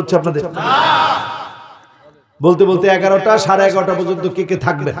 কষ্ট হচ্ছে আপনাদের? বলতে বলতে 11টা 11:30 পর্যন্ত কে কে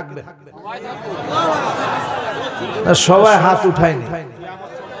থাকবে? সবাই হাত উঠায়নি।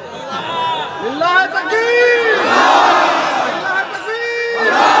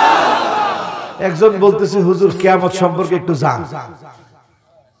 একজন বলতেছে হুজুর কিয়ামত সম্পর্কে একটু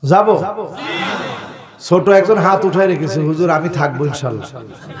যাব। ছোট একজন হাত উঠায় রেখেছে, হুজুর আমি থাকবো ইনশাআল্লাহ।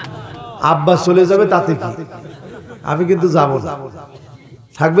 আব্বা চলে যাবে তাতে কি, আমি কিন্তু যাব না।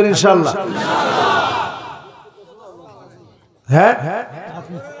 থাকবেন ইনশাআল্লাহ? হ্যাঁ,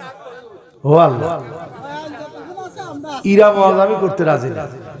 ও আল্লাহ, ইরা ওয়াজ আমি করতে রাজি না।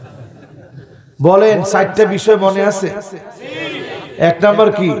 বলেন 4টা বিষয় মনে আছে? 1 নাম্বার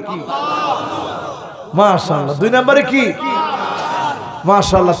কি? মাশাআল্লাহ। 2 নম্বরে কি?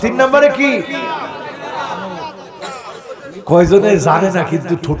 মাশাআল্লাহ। 3 নম্বরে কি? কয়জনে জানে না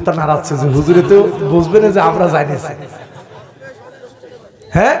কিন্তু ঠোঁটটা নাড়াচ্ছে যে হুজুরে তো বুঝবে না যে আমরা জানি।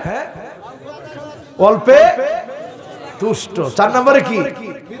 হ্যাঁ, অল্পে তুষ্ট। 4 নম্বরে কি?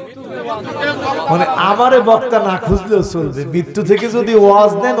 মানে আমারে বক্তা না খুঁজলেও চলবে, মৃত্যু থেকে যদি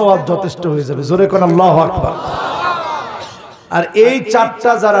ওয়াজ নেন ওয়াজ যথেষ্ট হয়ে যাবে। জোরে কোন আল্লাহু আকবার। আর এই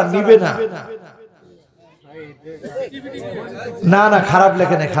 4টা যারা নিবে না, না না খারাপ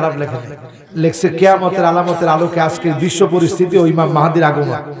লেখে নেই, খারাপ লেখে নেই, লেখছে কিয়ামতের আলামতের আলোকে আজকের বিশ্ব পরিস্থিতি ও ইমাম মাহদির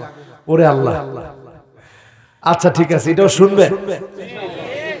আগমন। ওরে আল্লাহ। আচ্ছা ঠিক আছে, এটাও শুনবে।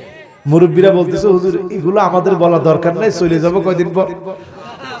 মুরব্বীরা বলতেছে হুজুর এগুলো আমাদের বলা দরকার নাই, চলে যাবো কয়দিন পর।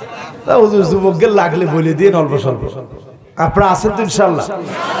 হুজুর যুবকদের লাগলে বলে দিয়ে অল্প স্বল্প। আপনারা আছেন তো ইনশাআল্লাহ?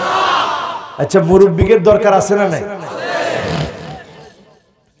 আচ্ছা, মুরব্বীদের দরকার আছে না নাই?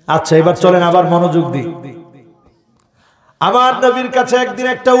 আচ্ছা এবার চলেন আবার মনোযোগ দিই। আমার নবীর কাছে একদিন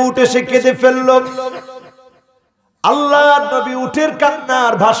একটা উট এসে কেঁদে ফেলল। আল্লাহর নবী উটের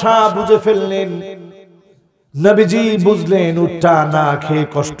কান্নার ভাষা বুঝে ফেললেন। নবীজি বুঝলেন উটটা না খেয়ে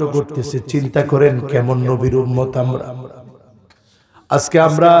কষ্ট করতেছে। চিন্তা করেন কেমন নবীর উম্মত আমরা। আজকে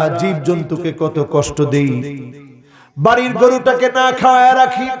আমরা জীব জন্তুকে কত কষ্ট দেই, বাড়ির গরুটাকে না খাওয়ায়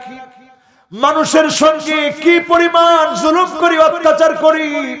রাখি, মানুষের সঙ্গে কি পরিমাণ জুলুম করি, অত্যাচার করি।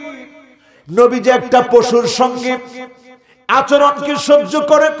 নবীজি একটা পশুর সঙ্গে আচরণকে সহ্য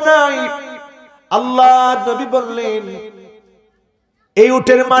করেন নাই। আল্লাহ নবী বললেন এই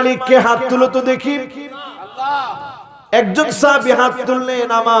উটের মালিককে হাত তুলো তো দেখি। একজন সাহাবী হাত তুললেন,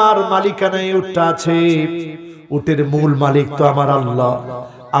 আমার মালিকানায় উটটা আছে। উটের মূল মালিক তো আমার আল্লাহ,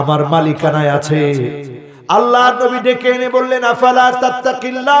 আমার মালিকানায় আছে। আল্লাহ নবী ডেকে এনে বললেন আফালা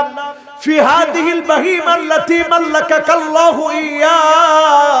তাত্তাকিল্লাহ ফি হাদিহিল বাহিমা আল্লাতী মাল্লাকাকাল্লাহু ইয়া।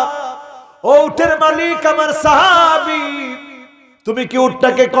 ও উটের মালিক আমার সাহাবী, তুমি কি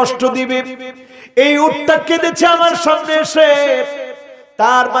উটটাকে কষ্ট দিবে? এই উটটা কেঁদেছে আমার সামনে এসে,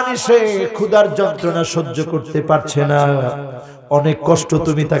 তার মানে সে ক্ষুধার যন্ত্রণা সহ্য করতে পারছে না, অনেক কষ্ট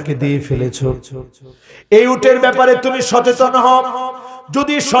তুমি তাকে দিয়ে ফেলেছো। এই উটের ব্যাপারে তুমি সচেতন হও।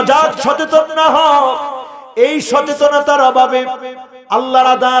 যদি সচেতন না হও, এই সচেতনতার অভাবে আল্লাহর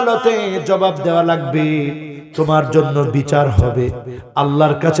আদালতে জবাব দেওয়া লাগবে। তোমার জন্য বিচার হবে,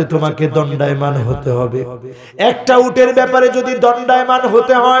 আল্লাহর কাছে তোমাকে দণ্ডায়মান হতে হবে। একটা উটের ব্যাপারে যদি দণ্ডায়মান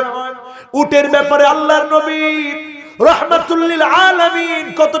হতে হয়, উটের ব্যাপারে আল্লাহর নবী রাহমাতুল লিল আলামিন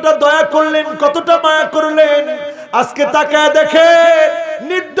কতটা দয়া করলেন, কতটা মায়া করলেন। আজকে তাকায় দেখেন,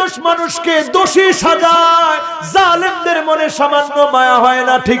 নির্দোষ মানুষকে দোষী সাজায়, জালেমদের মনে সামান্য মায়া হয়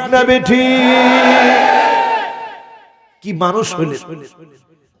না, ঠিক না বেঠিক? কি মানুষ হইলে,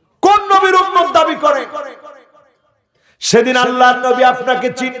 কোন নবীর উম্মত দাবি করে? সেদিন আল্লাহর নবী আপনাকে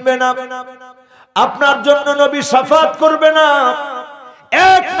চিনবে না, আপনার জন্য নবী শাফাত করবে না।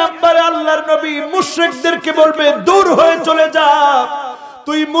 এক নম্বরে আল্লাহর নবী মুশরিকদেরকে বলবে, দূর হয়ে চলে যা,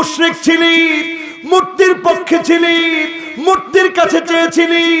 তুই মুশরিক ছিলি, মূর্তির পক্ষে ছিলি, মূর্তির কাছে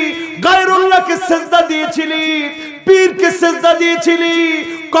চেয়েছিলি, গায়রুল্লাহকে সেজদা দিয়েছিলি, পীরকে সেজদা দিয়েছিলি,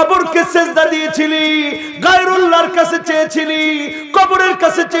 কবরকে সেজদা দিয়েছিলি, গায়রুল্লাহর কাছে চেয়েছিলি, কবরের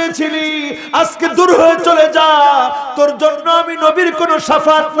কাছে চেয়েছিলি। আজকে দূর হয়ে চলে যা, তোর জন্য আমি নবীর কোনো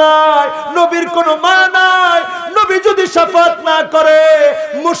শাফাত নাই, নবীর কোনো মা নাই। নবী যদি শাফাত না করে,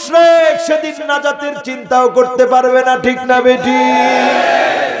 মুশরিক সেদিন নাজাতের চিন্তাও করতে পারবে না, ঠিক না বেটি?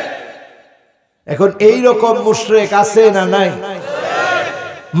 এখন এই রকম মুশরিক আছে না নাই?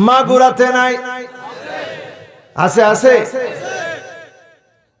 মাগুরাতে নাই? আছে, আছে।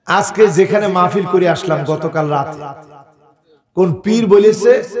 আজকে যেখানে মাহফিল করে আসলাম গতকাল রাতে, কোন পীর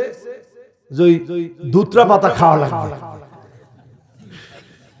বলেছে যে দুত্রা পাতা খাওয়া লাগবে।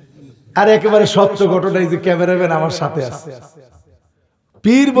 আর একেবারে সত্য ঘটনা, এই যে ক্যামেরাম্যান আমার সাথে আছে,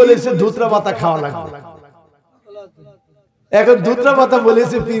 পীর বলেছে দুত্রা পাতা খাওয়া লাগবে। এখন দুত্রা পাতা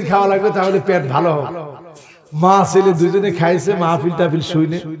বলেছে পীর খাওয়া লাগবে, তাহলে পেট ভালো হবে। মা ছেলে দুজনে খাইছে, মাহফিল টাফিল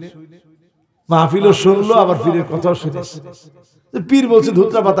শুনে, মাহফিলও শুনলো, আবার পীরের কথাও শুনেছে। পীর বলছে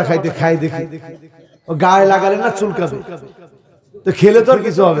ধুতরা পাতা খাইতে, খাই দেখি গায়ে লাগালে না চুলকাবে, তো খেলে তো আর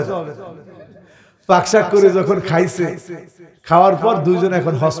কিছু হবে না। পাকশাক করে যখন খাইছে, খাওয়ার পর দুইজন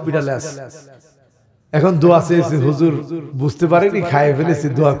এখন হসপিটালে আছে। এখন দোয়া চেয়েছে, হুজুর বুঝতে পারিনি খাইয়ে ফেলেছি,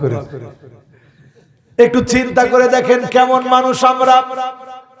 দোয়া করে। একটু চিন্তা করে দেখেন কেমন মানুষ আমরা।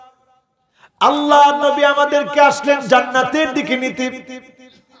 আল্লাহ নবী আমাদেরকে আসলেন জান্নাতের দিকে নিতে,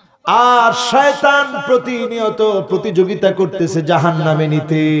 আর শয়তান প্রতিনিয়ত প্রতিযোগিতা করতেছে জাহান্নামে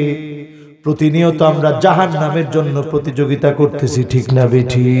নিতে। প্রতিনিয়ত আমরা জাহান্নামের জন্য প্রতিযোগিতা করতেছি, ঠিক না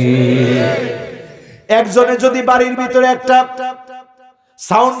বেঠি? একজনে যদি বাড়ির ভিতরে একটা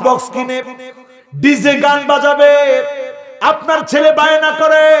সাউন্ড বক্স কিনে ডিজে গান বাজাবে, আপনার ছেলে বায়না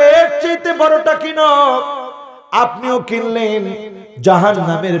করে এর চাইতে বড়টা কিনো, আপনিও কিনলেন,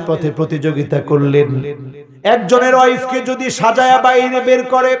 জাহান্নামের পথে প্রতিযোগিতা করলেন। একজনের ওয়াইফকে যদি সাজায়া বাইরে বের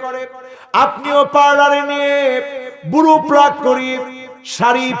করে, আপনিও পার্লারে নিয়ে বুড়ো প্লাক করিয়ে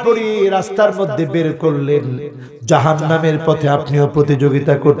শাড়ি পরিয়ে রাস্তার মধ্যে বের করলেন, জাহান্নামের পথে আপনিও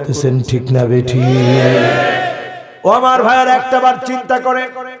প্রতিযোগিতা করতেছেন, ঠিক না বেঠি? ও আমার ভাইয়ের, একটাবার চিন্তা করেন,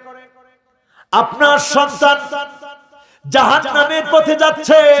 আপনার সন্তান জাহান্নামের পথে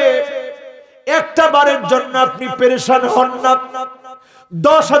যাচ্ছে, একটা বারের জন্য আপনি পেরেশান হন না?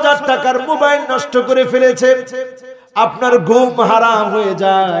 10,000 টাকার মোবাইল নষ্ট করে ফেলেছে, আপনার ঘুম হারাম হয়ে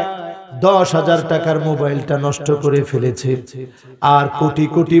যায়, 10,000 টাকার মোবাইলটা নষ্ট করে ফেলেছে। আর কোটি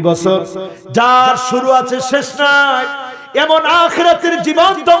কোটি বছর যার শুরু আছে শেষ নাই, এমন আখিরাতের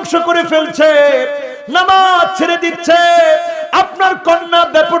জীবন ধ্বংস করে ফেলছে, নামাজ ছেড়ে দিচ্ছে, আপনার কন্যা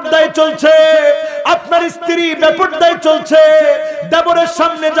বেপরদায় চলছে, আপনার স্ত্রী বেপরদায় চলছে, দেবরের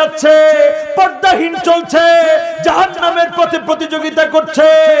সামনে যাচ্ছে, পর্দাহীন চলছে, জাহান্নামের পথে প্রতিযোগিতা করছে।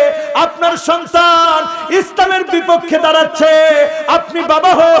 আপনার সন্তান ইসলামের বিপক্ষে দাঁড়াচ্ছে, আপনি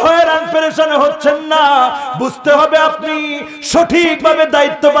বাবা হয়ে হয়রান পেরেশান হচ্ছেন না। বুঝতে হবে আপনি সঠিকভাবে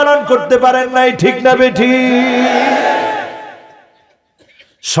দায়িত্ব পালন করতে পারেন নাই, ঠিক না বেঠি?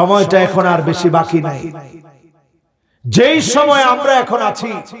 সময়টা এখন আর বেশি বাকি নাই। যেই সময় আমরা এখন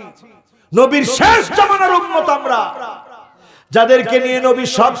আছি, নবীর শেষ জামানার উম্মত আমরা, যাদেরকে নিয়ে নবী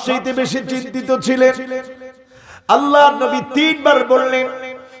সবচেয়ে বেশি চিন্তিত ছিলেন। আল্লাহর নবী 3 বার বললেন,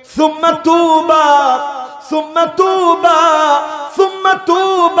 সুম্মা তুবা, সুম্মা তুবা, সুম্মা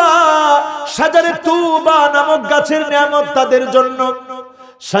তুবা। শাজারে তুবা নামক গাছের নিয়ামত তাদের জন্য,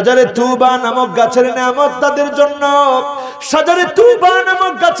 শাজারে তুবা নামক গাছের নিয়ামত তাদের জন্য, শাজারে তুবা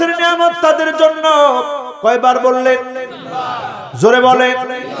নামক গাছের নিয়ামত তাদের জন্য। কয়বার বললেন? জোরে বলেন।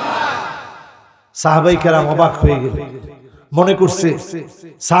 সাহাবাই কেরাম অবাক হয়ে গেলেন, মনে করছে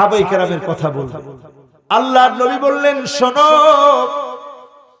সাহাবাই কেরামের কথা বলবে। আল্লাহর নবী বললেন, শোনো,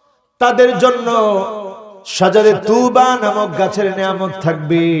 তাদের জন্য শাজারে তুবা নামক গাছের নিয়ামত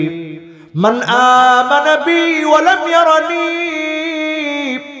থাকবে। মান আমানা বি ওয়া লাম ইয়ারানি,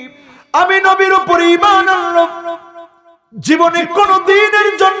 আমি নবীর উপর ঈমান আনলো, জীবনে কোন দিনের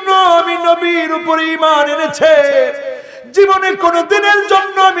জন্য আমি নবীর উপরে ঈমান এনেছে, জীবনে কোন দিনের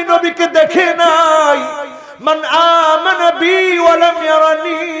জন্য আমি নবীকে দেখে নাই। মান আমানা বি ওয়া লাম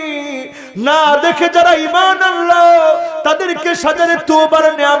ইয়ারানি, না দেখে যারা ঈমান আনলো তাদেরকে সাজারে তওবার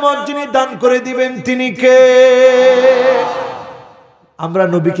নিয়ামত যিনি দান করে দিবেন তিনি কে? আমরা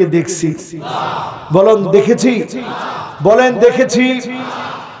নবীকে দেখছি? বলেন দেখেছি? বলেন দেখেছি?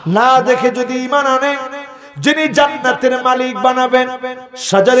 না দেখে যদি ঈমান আনে, যিনি জান্নাতের মালিক বানাবেন,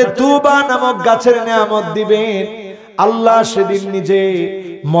 সাজারে তুবা নামক গাছের নিয়ামত দিবেন, আল্লাহ সেদিন নিজে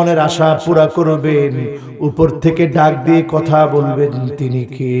মনের আশা পুরা করবেন, উপর থেকে ডাক দিয়ে কথা বলবেন তিনি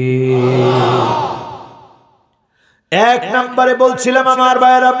কে? এক নম্বরে বলছিলাম আমার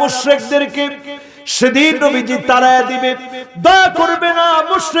ভাইরা, মুশরিকদেরকে সেদিন নবীজি তাড়ায়া দিবে, দয়া করবে না,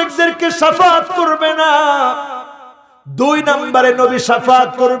 মুশরিকদেরকে শাফাআত করবে না। দুই নম্বরে নবী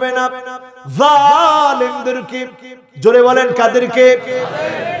শাফাআত করবে না জালেমদেরকে। জোরে বলেন কাদেরকে?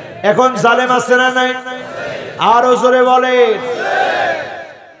 এখন জালেম আছে না নাই? আরো জোরে বলেন।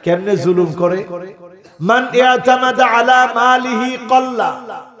 কেমনে জুলুম করে? মান ইয়াতামাদা আলা মালিহি কল্লা,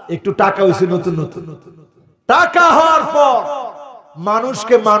 একটু টাকা হইছে নতুন নতুন, টাকা হওয়ার পর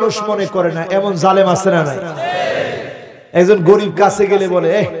মানুষকে মানুষ মনে করে না, এমন জালেম আছে না নাই? একজন গরিব কাছে গেলে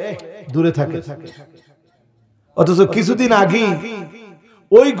বলে দূরে থাকে, অথচ কিছুদিন আগে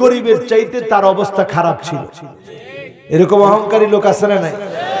ওই গরিবের চাইতে তার অবস্থা খারাপ ছিল। এরকম অহংকারী লোক আছে না নাই?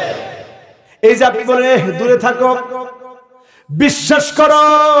 এই যে আপনি বলেন দূরে থাকো, বিশ্বাস করো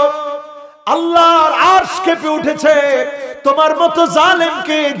আল্লাহর আরশ কেঁপে উঠেছে। তোমার মতো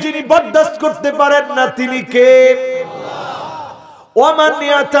জালেমকে যিনি বরদাস্ত করতে পারেন না তিনি কে? ওমান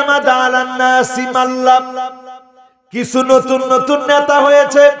ইয়াতামাদা আলান নাসি মাল্লাম, কিছু নতুন নতুন নেতা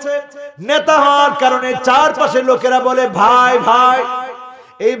হয়েছে, নেতা হওয়ার কারণে চারপাশে লোকেরা বলে ভাই ভাই।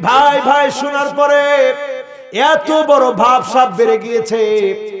 এই ভাই ভাই শোনার পরে এত বড় ভাবসাব বেড়ে গিয়েছে,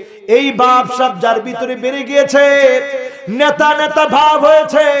 এই ভাবসাব যার ভিতরে বেড়ে গিয়েছে, নেতা নেতা ভাব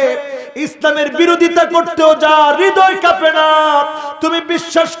হয়েছে, ইসলামের বিরোধিতা করতেও যা হৃদয় কাঁপে না। তুমি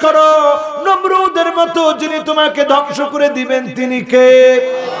বিশ্বাস করো নমরুদের মতো যিনি তোমাকে ধ্বংস করে দিবেন তিনি কে?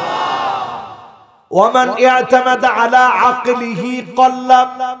 ওমান ইয়াতামাদা আলা আকলিহি কল্লা,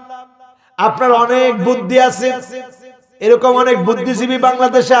 আপনার অনেক বুদ্ধি আছে, এরকম অনেক বুদ্ধিজীবী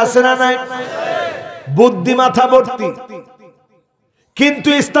বাংলাদেশে আছে না নাই? বুদ্ধি মাথা ভর্তি, কিন্তু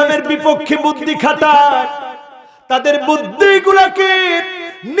ইসলামের বিপক্ষে বুদ্ধি খাটায়। তাদের বুদ্ধিগুলোকে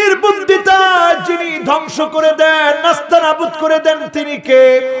নির্বুদ্ধিতা যিনি ধ্বংস করে দেন, নাস্তানাবুদ করে দেন তিনি কে?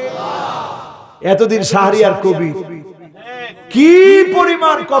 এতদিন শাহরিয়ার কবি কি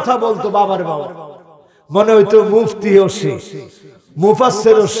পরিমাণ কথা বলতো, বাবার বাবা, মনে হইতো মুফতি ও সে,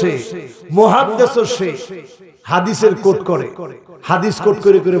 মুফাসসির ও সে, মুহাদ্দিস ও সে। হাদিসের কোট করে, হাদিস কোট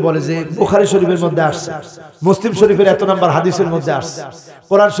করে করে বলে যে বুখারী শরীফের মধ্যে আসছে, মুসলিম শরীফের এত নাম্বার হাদিসের মধ্যে আসছে,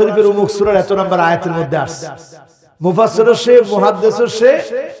 কোরআন শরীফের অমুক সূরার এত নাম্বার আয়াতের মধ্যে আসছে। মুফাসসির ও সে, মুহাদ্দিস ও সে,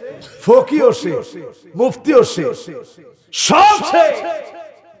 ফকি ও সে, মুফতি ও সে, সব সে।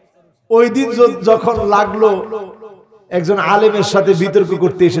 ওই দিন যখন লাগলো একজন আলেমের সাথে বিতর্ক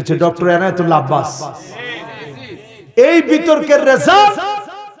করতে এসেছে ডক্টর এনায়েতুল্লাহ আব্বাস, এই বিতর্কের রেজাল্ট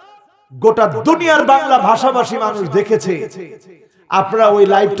গোটা দুনিয়ার বাংলা ভাষাভাষী মানুষ দেখেছে। আপনারা ওই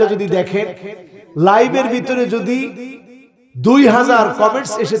লাইভটা যদি দেখেন, লাইভের ভিতরে যদি 2000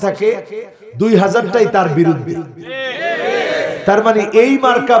 কমেন্টস এসে থাকে, 2000টাই তার বিরুদ্ধে। তার মানে এই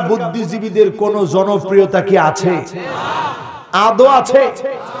মার্কা বুদ্ধিজীবীদের কোন জনপ্রিয়তা কি আছে? আদৌ আছে?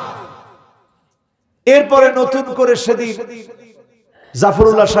 এরপরে নতুন করে সেদিন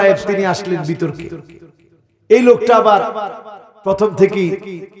জাফরুল্লাহ সাহেব তিনি আসলেন বিতর্কে। এই লোকটা আবার প্রথম থেকেই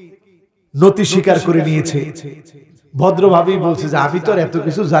নতি স্বীকার করে নিয়েছে, ভদ্রভাবেই বলছে যে আমি তো আর এত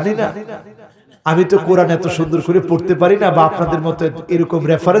কিছু জানি না, আমি তো কোরআন এত সুন্দর করে পড়তে পারি না, বা আপনাদের মতো এরকম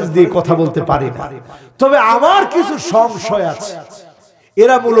রেফারেন্স দিয়ে কথা বলতে পারি না, তবে আমার কিছু সংশয় আছে।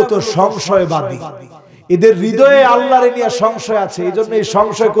 এরা মূলত সংশয়বাদী, এদের হৃদয়ে আল্লাহরে নিয়ে সংশয় আছে, এই জন্য এই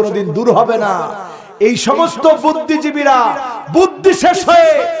সংশয় কোনোদিন দূর হবে না। এই সমস্ত বুদ্ধিজীবীরা বুদ্ধি শেষ হয়ে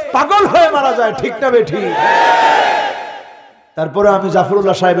পাগল হয়ে মারা যায়, ঠিক না বেঠিক? তারপরে আমি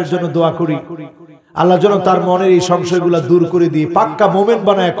জাফরুল্লাহ সাহেবের জন্য দোয়া করি, আল্লাহ যেন তার মনের এই সংশয়গুলো দূর করে দিয়ে পাক্কা মোমেন্ট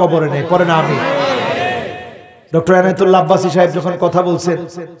বানায় কবরে নেয়, পরে না আমি। ডক্টর এনায়েতুল্লাহ আব্বাসী সাহেব যখন কথা বলছেন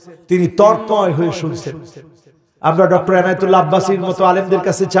তিনি তর্কময় হয়ে শুনছেন। আমরা ডক্টর এনায়েতুল্লাহ আব্বাসীর মতো আলেমদের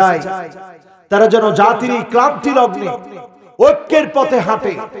কাছে চাই, তারা যেন জাতির এই ক্লান্তি লগ্নে ঐক্যের পথে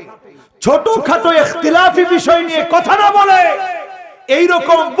হাঁটে, ছোটখাটো ইখতিলাফি বিষয় নিয়ে কথা না বলে।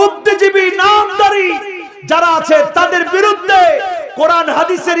 এইরকম বুদ্ধিজীবী নামদারি যারা আছে তাদের বিরুদ্ধে কোরআন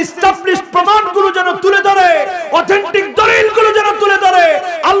হাদিসের এস্টাবলিশড প্রমাণগুলো যেন তুলে ধরে, অথেন্টিক দলিলগুলো যেন তুলে ধরে,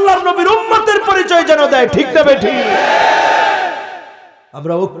 আল্লাহর নবীর উম্মতের পরে পরিচয় যেন দেয়, ঠিক না বেঠিক?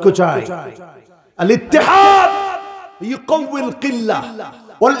 আমরা ঐক্য চাই। আল ইত্তিহাদ ইউকাউইল কিল্লাহ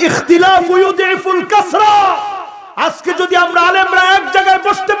ওয়াল ইখতিলাফ ইউযিফুল কাসরা। আজকে যদি আমরা আলেমরা এক জায়গায়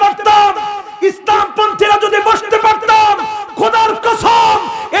বসতে পারতাম, ইসলামপন্থীরা যদি বসতে পারতাম, খোদার কসম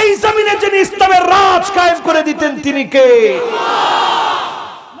এই জমিনে যিনি ইসলামের রাজ কায়েম করে দিতেন তিনি কে?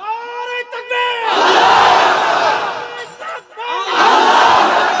 নারে তাকবীর!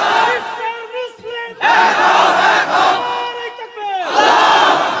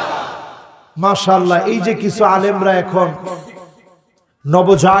 মাশাআল্লাহ, এই যে কিছু আলেমরা এখন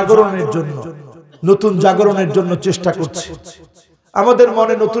নবজাগরণের জন্য, নতুন জাগরণের জন্য চেষ্টা করছে। আমাদের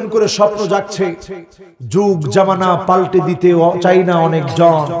মনে নতুন করে স্বপ্ন জাগছে, যুগ জামানা পাল্টে দিতে চাই না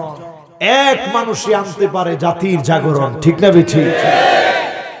অনেকজন, এক মানুষই আনতে পারে জাতির জাগরণ, ঠিক না বেঠিক?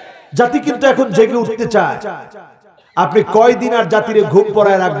 জাতি কিন্তু এখন জেগে উঠতে চায়। আপনি কয়দিন আর জাতিরে ঘুম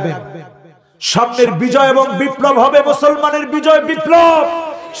পড়ায় রাখবেন? সামনের বিজয় এবং বিপ্লব হবে, মুসলমানের বিজয় বিপ্লব,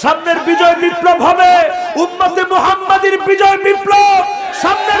 সামনের বিজয় বিপ্লব হবে, উম্মতে মুহাম্মাদির বিজয় বিপ্লব,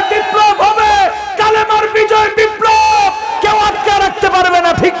 সামনের বিপ্লব হবে কালেমার বিজয় বিপ্লব। কেউ আটকে রাখতে পারবে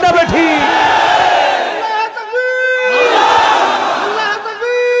না, ঠিক না বেঠিক? আল্লাহু তাকবীর! আল্লাহু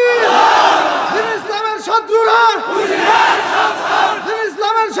তাকবীর! দিন ইসলামের শত্রুরা হুঁশিয়ার, সাবধান! দিন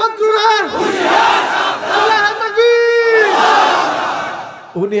ইসলামের শত্রুরা হুঁশিয়ার, সাবধান! আল্লাহু তাকবীর!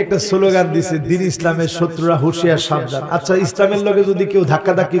 উনি একটা স্লোগান দিছে, দিন ইসলামের শত্রুরা হুঁশিয়ার, সাবধান। আচ্ছা, ইসলামের লগে যদি কেউ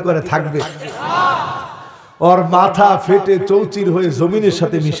ধাক্কাধাক্কি করে থাকবে, ওর মাথা ফেটে চৌচির হয়ে জমিনের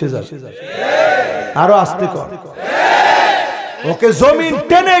সাথে মিশে যাবে। আরো আস্তে কর, ওকে জমিন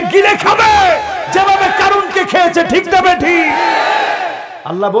টেনে গিলে খাবে যেভাবে কারুনকে খেয়েছে, ঠিক না বেঠিক?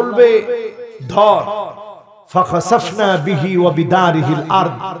 আল্লাহ বলবে ধর, ফাখাসাফনা বিহি ওয়া বিদারিহিল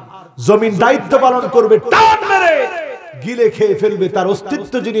আরদ, জমিন দায়িত্ব পালন করবে, টান মেরে গিলে খেয়ে ফেলবে। তার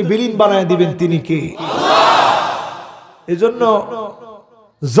অস্তিত্ব যিনি বিলীন বানায় দিবেন তিনি কে? আল্লাহ। এজন্য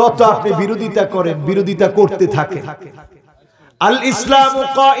যত আপনি বিরোধিতা করেন, বিরোধিতা করতে থাকেন। আল ইসলামু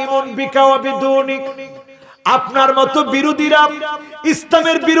কাইমুন বিকা ওয়া বিদুনিক। আপনার মতো বিরোধীরা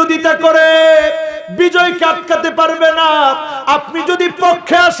ইসলামের বিরোধিতা করে বিজয়কে আটকাতে পারবে না। আপনি যদি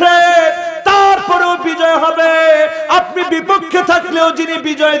পক্ষে আসেন তারপরেও বিজয় হবে, আপনি বিপক্ষে থাকলেও যিনি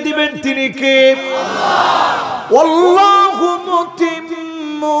বিজয় দিবেন তিনি কে? আল্লাহ। ওয়াল্লাহু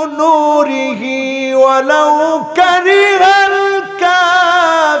মুতিম্মু নূরিহি ওয়ালাউ কারিহাল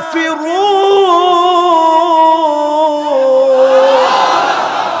কাফিরুন।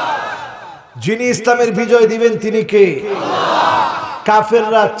 যিনি ইসলামের বিজয় দিবেন তিনি কে? আল্লাহ।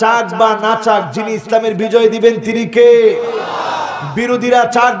 কাফেররা চাক বা না চাক, যিনি ইসলামের বিজয় দিবেন তিনি কে? আল্লাহ। বিরোধীরা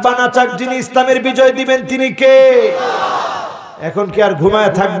চাক বা না চাক, যিনি ইসলামের বিজয় দিবেন তিনি কে? আল্লাহ। এখন কি আর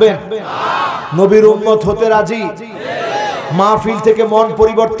ঘুমায় থাকবেন? নবীর উম্মত হতে রাজি? মাহফিল থেকে মন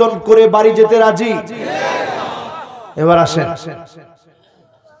পরিবর্তন করে বাড়ি যেতে রাজি? এবার আসেন,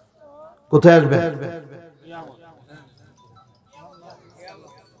 কোথায় আসবেন?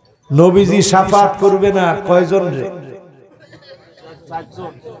 নবীজি শাফাত করবে না কয়জন রে?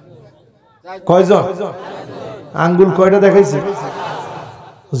 কয়জন? আঙ্গুল কয়টা দেখাইছে?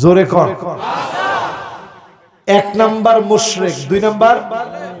 জোরে কর। এক নাম্বার মুশরিক, দুই নাম্বার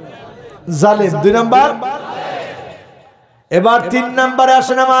জালেম, দুই নাম্বার। এবার তিন নাম্বারে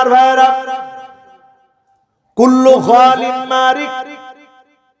আসেন আমার ভাইয়েরা, কুল্লু খালিন মারিক,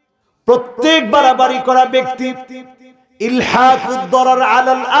 প্রত্যেক বাড়াবাড়ি করা ব্যক্তি, ইলহাকুদ দরার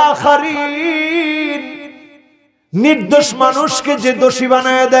আলাল আখারিন, নির্দোষ মানুষকে যে দোষী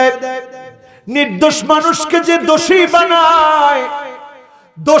বানায় দেয়, নির্দোষ মানুষকে যে দোষী বানায়,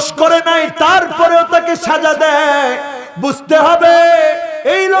 দোষ করে নাই তারপরেও তাকে সাজা দেয়, বুঝতে হবে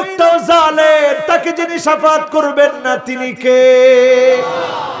এই লোকটাও জালেম, তাকে যিনি শাফাত করবেন না তিনি কে?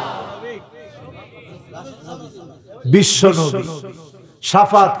 বিশ্ব নবী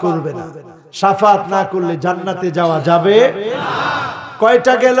শাফাত করবে না। শাফাত না করলে জান্নাতে যাওয়া যাবে না।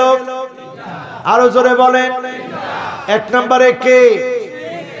 কয়টা গেল? আরো জোরে বলেন। এক নম্বরে কে?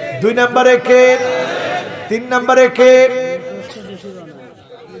 দুই নম্বরে কে? তিন নম্বরে কে?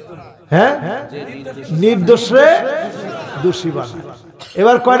 হ্যাঁ, নির্দোষে দোষী বানায়।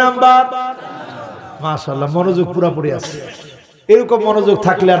 এবার কয় নাম্বার? মাশাআল্লাহ, মনোযোগ পুরোপুরি আছে। এরকম মনোযোগ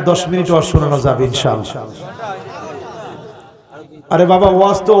থাকলে আর 10 মিনিট ওয়াজ শোনানো যাবে ইনশাআল্লাহ। আরে বাবা,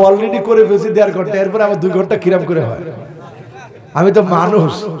 ওয়াজ তো অলরেডি করে ফেলছি 1.5 ঘন্টা, এরপর আবার 2 ঘন্টা কিরাম করে হয়? আমি তো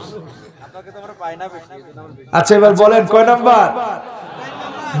মানুষ। আচ্ছা এবার বলেন কয় নাম্বার?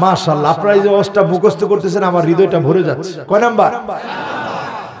 মাশাআল্লাহ, আপনারা এই যে ওয়াজটা মুখস্থ করতেছেন আমার হৃদয়টা ভরে যাচ্ছে। কয় নাম্বার?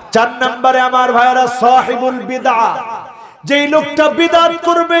 4 নম্বরে আমার ভাইরা সাহিবুল বিদআ, যেই লোকটা বিদআত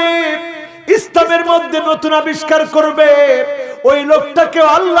করবে, ইসলামের মধ্যে নতুন আবিষ্কার করবে, ওই লোকটাকে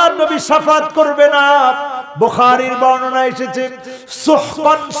আল্লাহর নবী শাফাত করবে না। বুখারীর বর্ণনা এসেছে,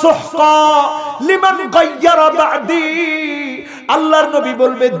 সুহকান সুহকা লিমান গায়্যারা বা'দি, আল্লাহর নবী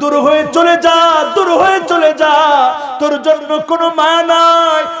বলবে দূর হয়ে চলে যা, দূর হয়ে চলে যা, তোর জন্য কোনো মায়া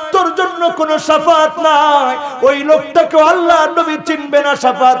নাই, তোর জন্য কোনো শাফাত নাই। ওই লোকটাকে আল্লাহর নবী চিনবে না,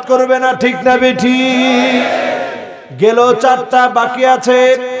 শাফাত করবে না। ঠিক না বেঠিক? গেল 4টা, বাকি আছে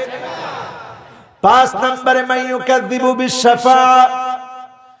 5 নম্বরে মাইয়ুকাযযিবু বিশ-শাফাআ,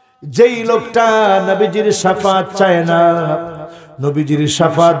 যেই লোকটা নবীজির শাফাত চায় না, নবীজির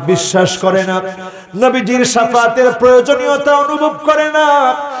শাফাত বিশ্বাস করে না, নবীজির শাফাতের প্রয়োজনীয়তা অনুভব করে না,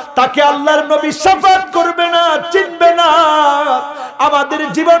 তাকে আল্লাহর নবী শাফাত করবে না, চিনবে না। আমাদের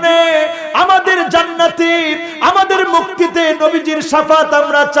জীবনে, আমাদের জান্নাতে, আমাদের মুক্তিতে নবীজির শাফাত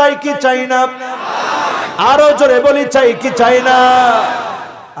আমরা চাই কি চাই না? আরো জোরে বলি, চাই কি চাই না?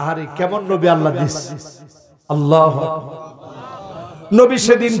 আরে কেমন নবী আল্লাহ দিয়েছে! আল্লাহু আকবার। নবী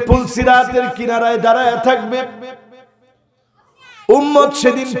সেদিন পুলসিরাতের কিনারায় দাঁড়ায় থাকবে, উম্মত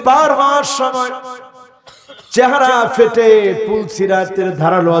সেদিন পার হওয়ার সময় চেহারা ফেটে, পুলসিরাতের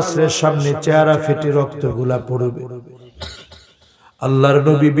ধারালো অস্ত্রের সামনে চেহারা ফেটে রক্তগুলা পড়বে। আল্লাহর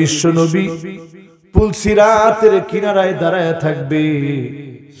নবী, বিশ্ব নবী পুলসিরাতের কিনারায় দাঁড়ায় থাকবে।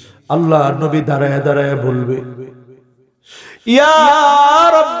 আল্লাহর নবী দাঁড়ায় দাঁড়ায় বলবে, ইয়া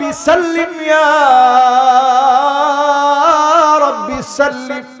রাব্বি সাল্লিম, ইয়া রাব্বি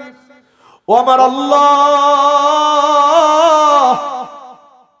সাল্লিম। ও আমার আল্লাহ,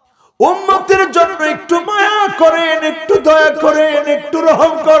 উম্মতের জন্য একটু মায়া করেন, একটু দয়া করেন, একটু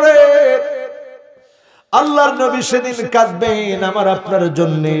রহম করেন। আল্লাহর নবী সেদিন কাঁদবেন আমার আপনার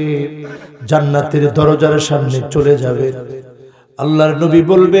জন্য, জান্নাতের দরজার সামনে চলে যাবেন। আল্লাহর নবী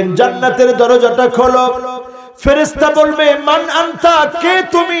বলবেন, জান্নাতের দরজাটা খোলো। ফেরেশতা বলবে, মান আনতা, কে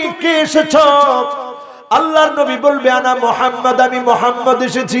তুমি, কে এসেছো? আল্লাহর নবী বলবে, আনা মুহাম্মদ, আমি মুহাম্মদ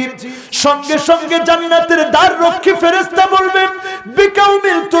এসেছি। সঙ্গে সঙ্গে জান্নাতের দ্বার রক্ষী ফেরেশতা বলবেন,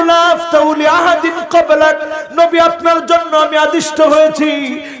 বিকাউমিল তুলাফ তাউলি আহাদিন ক্বাবলাক, নবী আপনার জন্য আমি আদিষ্ট হয়েছি,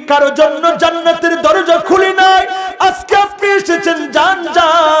 কারো জন্য জান্নাতের দরজা খুলি নাই, আজকে আপনি এসেছেন, যান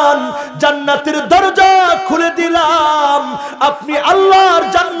যান, জান্নাতের দরজা খুলে দিলাম, আপনি আল্লাহর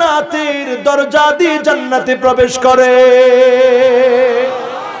জান্নাতের দরজা দিয়ে জান্নাতে প্রবেশ করে।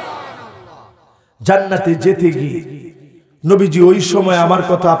 জান্নাতে যেতে গিয়ে নবীজি ওই সময় আমার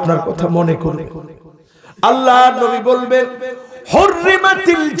কথা, আপনার কথা মনে করে আল্লাহর নবী বলবেন,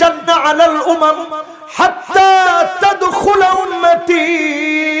 হুররিমাতিল জান্নাহ আলাল উমাম হাত্তা তাদখুলা উম্মতি,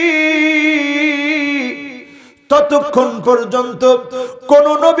 ততক্ষণ পর্যন্ত কোন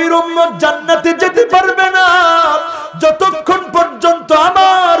নবীর উম্মত জান্নাতে যেতে পারবে না যতক্ষণ পর্যন্ত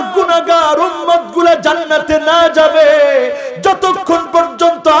আমার গুনাহগার উম্মতগুলো জান্নাতে না যাবে, যতক্ষণ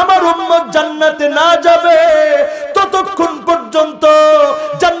পর্যন্ত আমার উম্মত জান্নাতে না যাবে, ততক্ষণ পর্যন্ত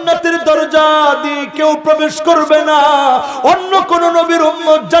জান্নাতের দরজা দিয়ে কেউ প্রবেশ করবে না। অন্য কোন নবীর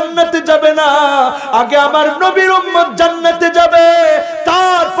উম্মত জান্নাতে যাবে না, আগে আমার নবীর উম্মত জান্নাতে যাবে,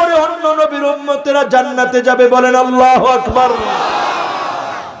 তারপরে অন্য নবীর উম্মতেরা জান্নাতে যাবে। বলেন আল্লাহু আকবার।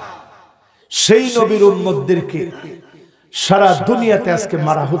 সেই নবীর উম্মতদেরকে সারা দুনিয়াতে আজকে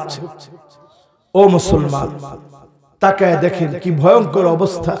মারা হচ্ছে। ও মুসলমান, তাকায় দেখেন কি ভয়ঙ্কর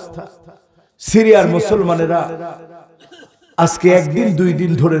অবস্থা। সিরিয়ার মুসলমানেরা আজকে একদিন দুই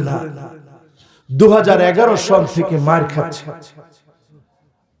দিন ধরে না, 2011 সাল থেকে মার খাচ্ছে।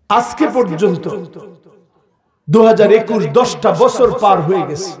 আজকে পর্যন্ত 2021, 10টা বছর পার হয়ে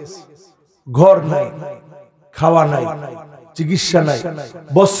গেছে, ঘর নাই, খাওয়া নাই, চিকিৎসা নাই,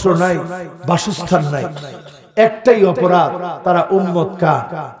 বস্ত্র নাই, বাসস্থান নাই। একটাই অপরাধ, তারা উম্মত কার?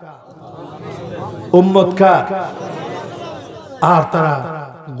 উম্মত কার? আর তারা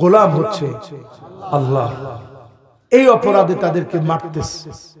গোলাম হচ্ছে আল্লাহ। এই অপরাধে তাদেরকে মারতেছে।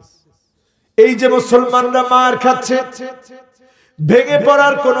 এই যে মুসলমানরা মার খাচ্ছে, ভেঙে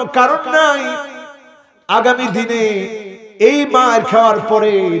পড়ার কোনো কারণ নাই। আগামী দিনে এই মার খাওয়ার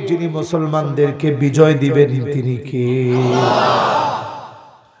পরে যিনি মুসলমানদেরকে বিজয় দিবেন তিনি কে?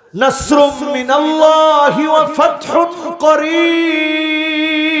 নাসরুম মিনাল্লাহি ওয়া ফাতহুন করিব,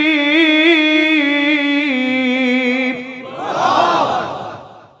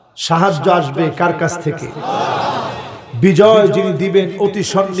 সাহায্য আসবে কার কাছ থেকে? বিজয় যিনি দিবেন অতি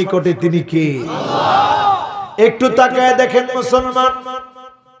সন্নিকটে তিনি কে? একটু তাকায় দেখেন মুসলমান,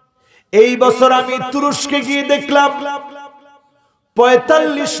 এই বছর আমি তুরস্কে গিয়ে দেখলাম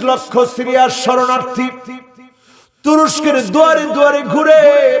 45 লক্ষ সিরিয়ার শরণার্থী তুরস্কের দুয়ারে দুয়ারে ঘুরে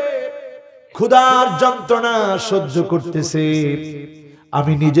ক্ষুধার যন্ত্রণা সহ্য করতেছে।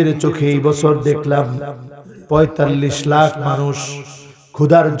 আমি নিজের চোখে এই বছর দেখলাম 45 লাখ মানুষ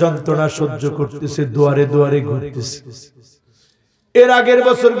ক্ষুধার যন্ত্রণা সহ্য করতেছে, দুয়ারে দুয়ারে ঘুরতেছে। এর আগের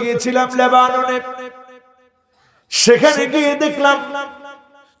বছর গিয়েছিলাম লেবাননে, সেখানে গিয়ে দেখলাম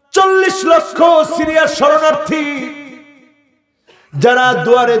 40 লক্ষ সিরিয়ার শরণার্থী যারা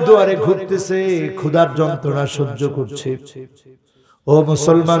দুয়ারে দুয়ারে ঘুরতেছে, ক্ষুধার যন্ত্রণা সহ্য করছে। ও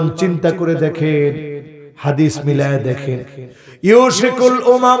মুসলমান, চিন্তা করে দেখেন, হাদিস মিলায় দেখেন, ইউশিকুল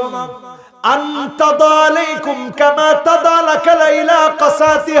উমাম আন তাদা আলাইকুম কামা তাদা লাকাল ইলা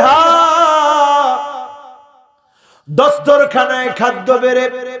কাসাতিহা। দস্তরখানায় খাদ্য বেড়ে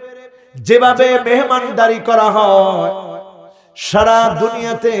যেভাবে মেহমানদারি করা হয়, সারা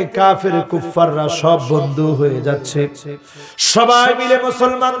দুনিয়াতে কাফের কুফাররা সব বন্ধু হয়ে যাচ্ছে, সবাই মিলে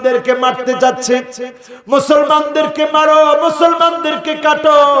মুসলমানদেরকে মারতে যাচ্ছে। মুসলমানদেরকে মারো, মুসলমানদেরকে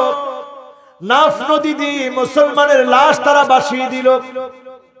কাটো। নাফ নদী দিয়ে মুসলমানের লাশ তারা ভাসিয়ে দিল।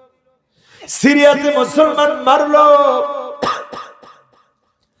 সিরিয়াতে মুসলমান মারলো।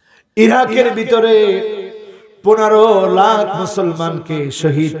 ইরাকের ভিতরে 15 লাখ মুসলমানকে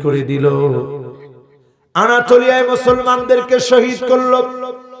শহীদ করে দিল। আনাতোলিয়ায় মুসলমানদেরকে শহীদ করলো।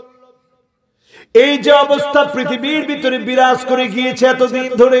 এই যে অবস্থা পৃথিবীর ভিতরে বিরাজ করে গিয়েছে এতদিন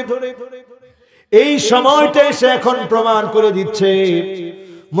ধরে, এই সময়টা এসে এখন প্রমাণ করে দিচ্ছে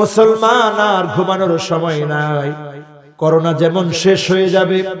মুসলমান আর ঘুমানোর সময় নাই। করোনা যেমন শেষ হয়ে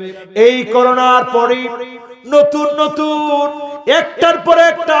যাবে, এই করোনার পরে নতুন নতুন একটার পর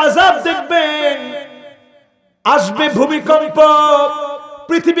একটা আযাব দেখবেন। আসবে ভূমিকম্প,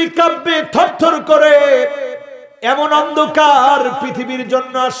 পৃথিবী কাঁপবে থরথর করে। এমন অন্ধকার পৃথিবীর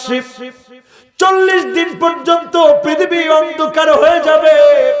জন্য আসছে, 40 দিন পর্যন্ত পৃথিবী অন্ধকার হয়ে যাবে।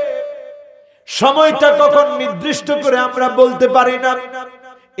 সময়টা কখন নির্দিষ্ট করে আমরা বলতে পারি না,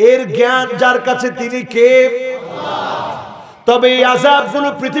 এর জ্ঞান যার কাছে তিনি কে? তবে এই আযাবগুলো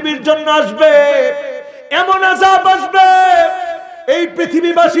পৃথিবীর জন্য আসবে। এমন আযাব আসবে, এই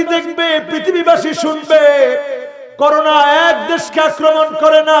পৃথিবীবাসী দেখবে, পৃথিবীবাসী শুনবে। করোনা এক দেশকে আক্রমণ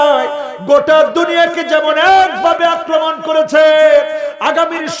করে নাই, গোটা দুনিয়াকে যেমন একভাবে আক্রমণ করেছে,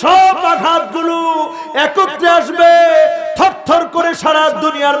 আগামীর সব আঘাতগুলো একত্রে আসবে, থরথর করে সারা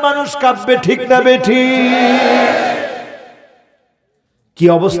দুনিয়ার মানুষ কাঁপবে। ঠিক না বেঠিক? কি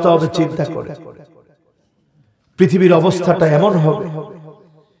অবস্থা হবে চিন্তা করে। পৃথিবীর অবস্থাটা এমন হবে,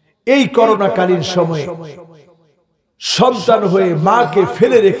 এই করোনাকালীন সময়ে সন্তান হয়ে মাকে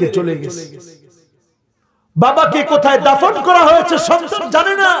ফেলে রেখে চলে গেছে, বাবাকে কোথায় দাফন করা হয়েছে সন্তান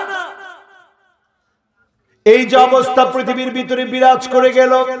জানে না। এই যে অবস্থা পৃথিবীর ভিতরে বিরাজ করে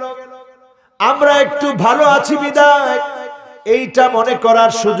গেল, আমরা একটু ভালো আছি বিদায় এইটা মনে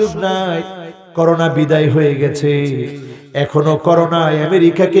করার সুযোগ নাই। করোনা বিদায় হয়ে গেছে, এখনো করোনা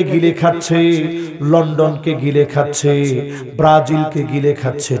আমেরিকাকে গিলে খাচ্ছে, লন্ডনকে গিলে খাচ্ছে, ব্রাজিলকে গিলে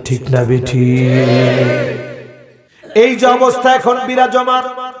খাচ্ছে। ঠিক না বেঠিক? এই যে অবস্থা এখন বিরাজমান,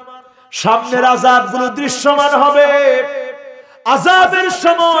 সামনের আযাবগুলো দৃশ্যমান হবে। আযাবের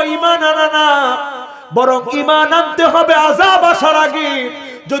সময় ঈমান আনা না, বরং ঈমান আনতে হবে আযাব আসার আগে।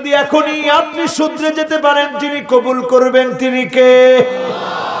 যদি এখনই আপনি শুধরে যেতে পারেন, যিনি কবুল করবেন তিনি কে?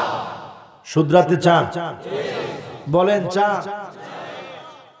 শুধরাতে চান? বলেন চান?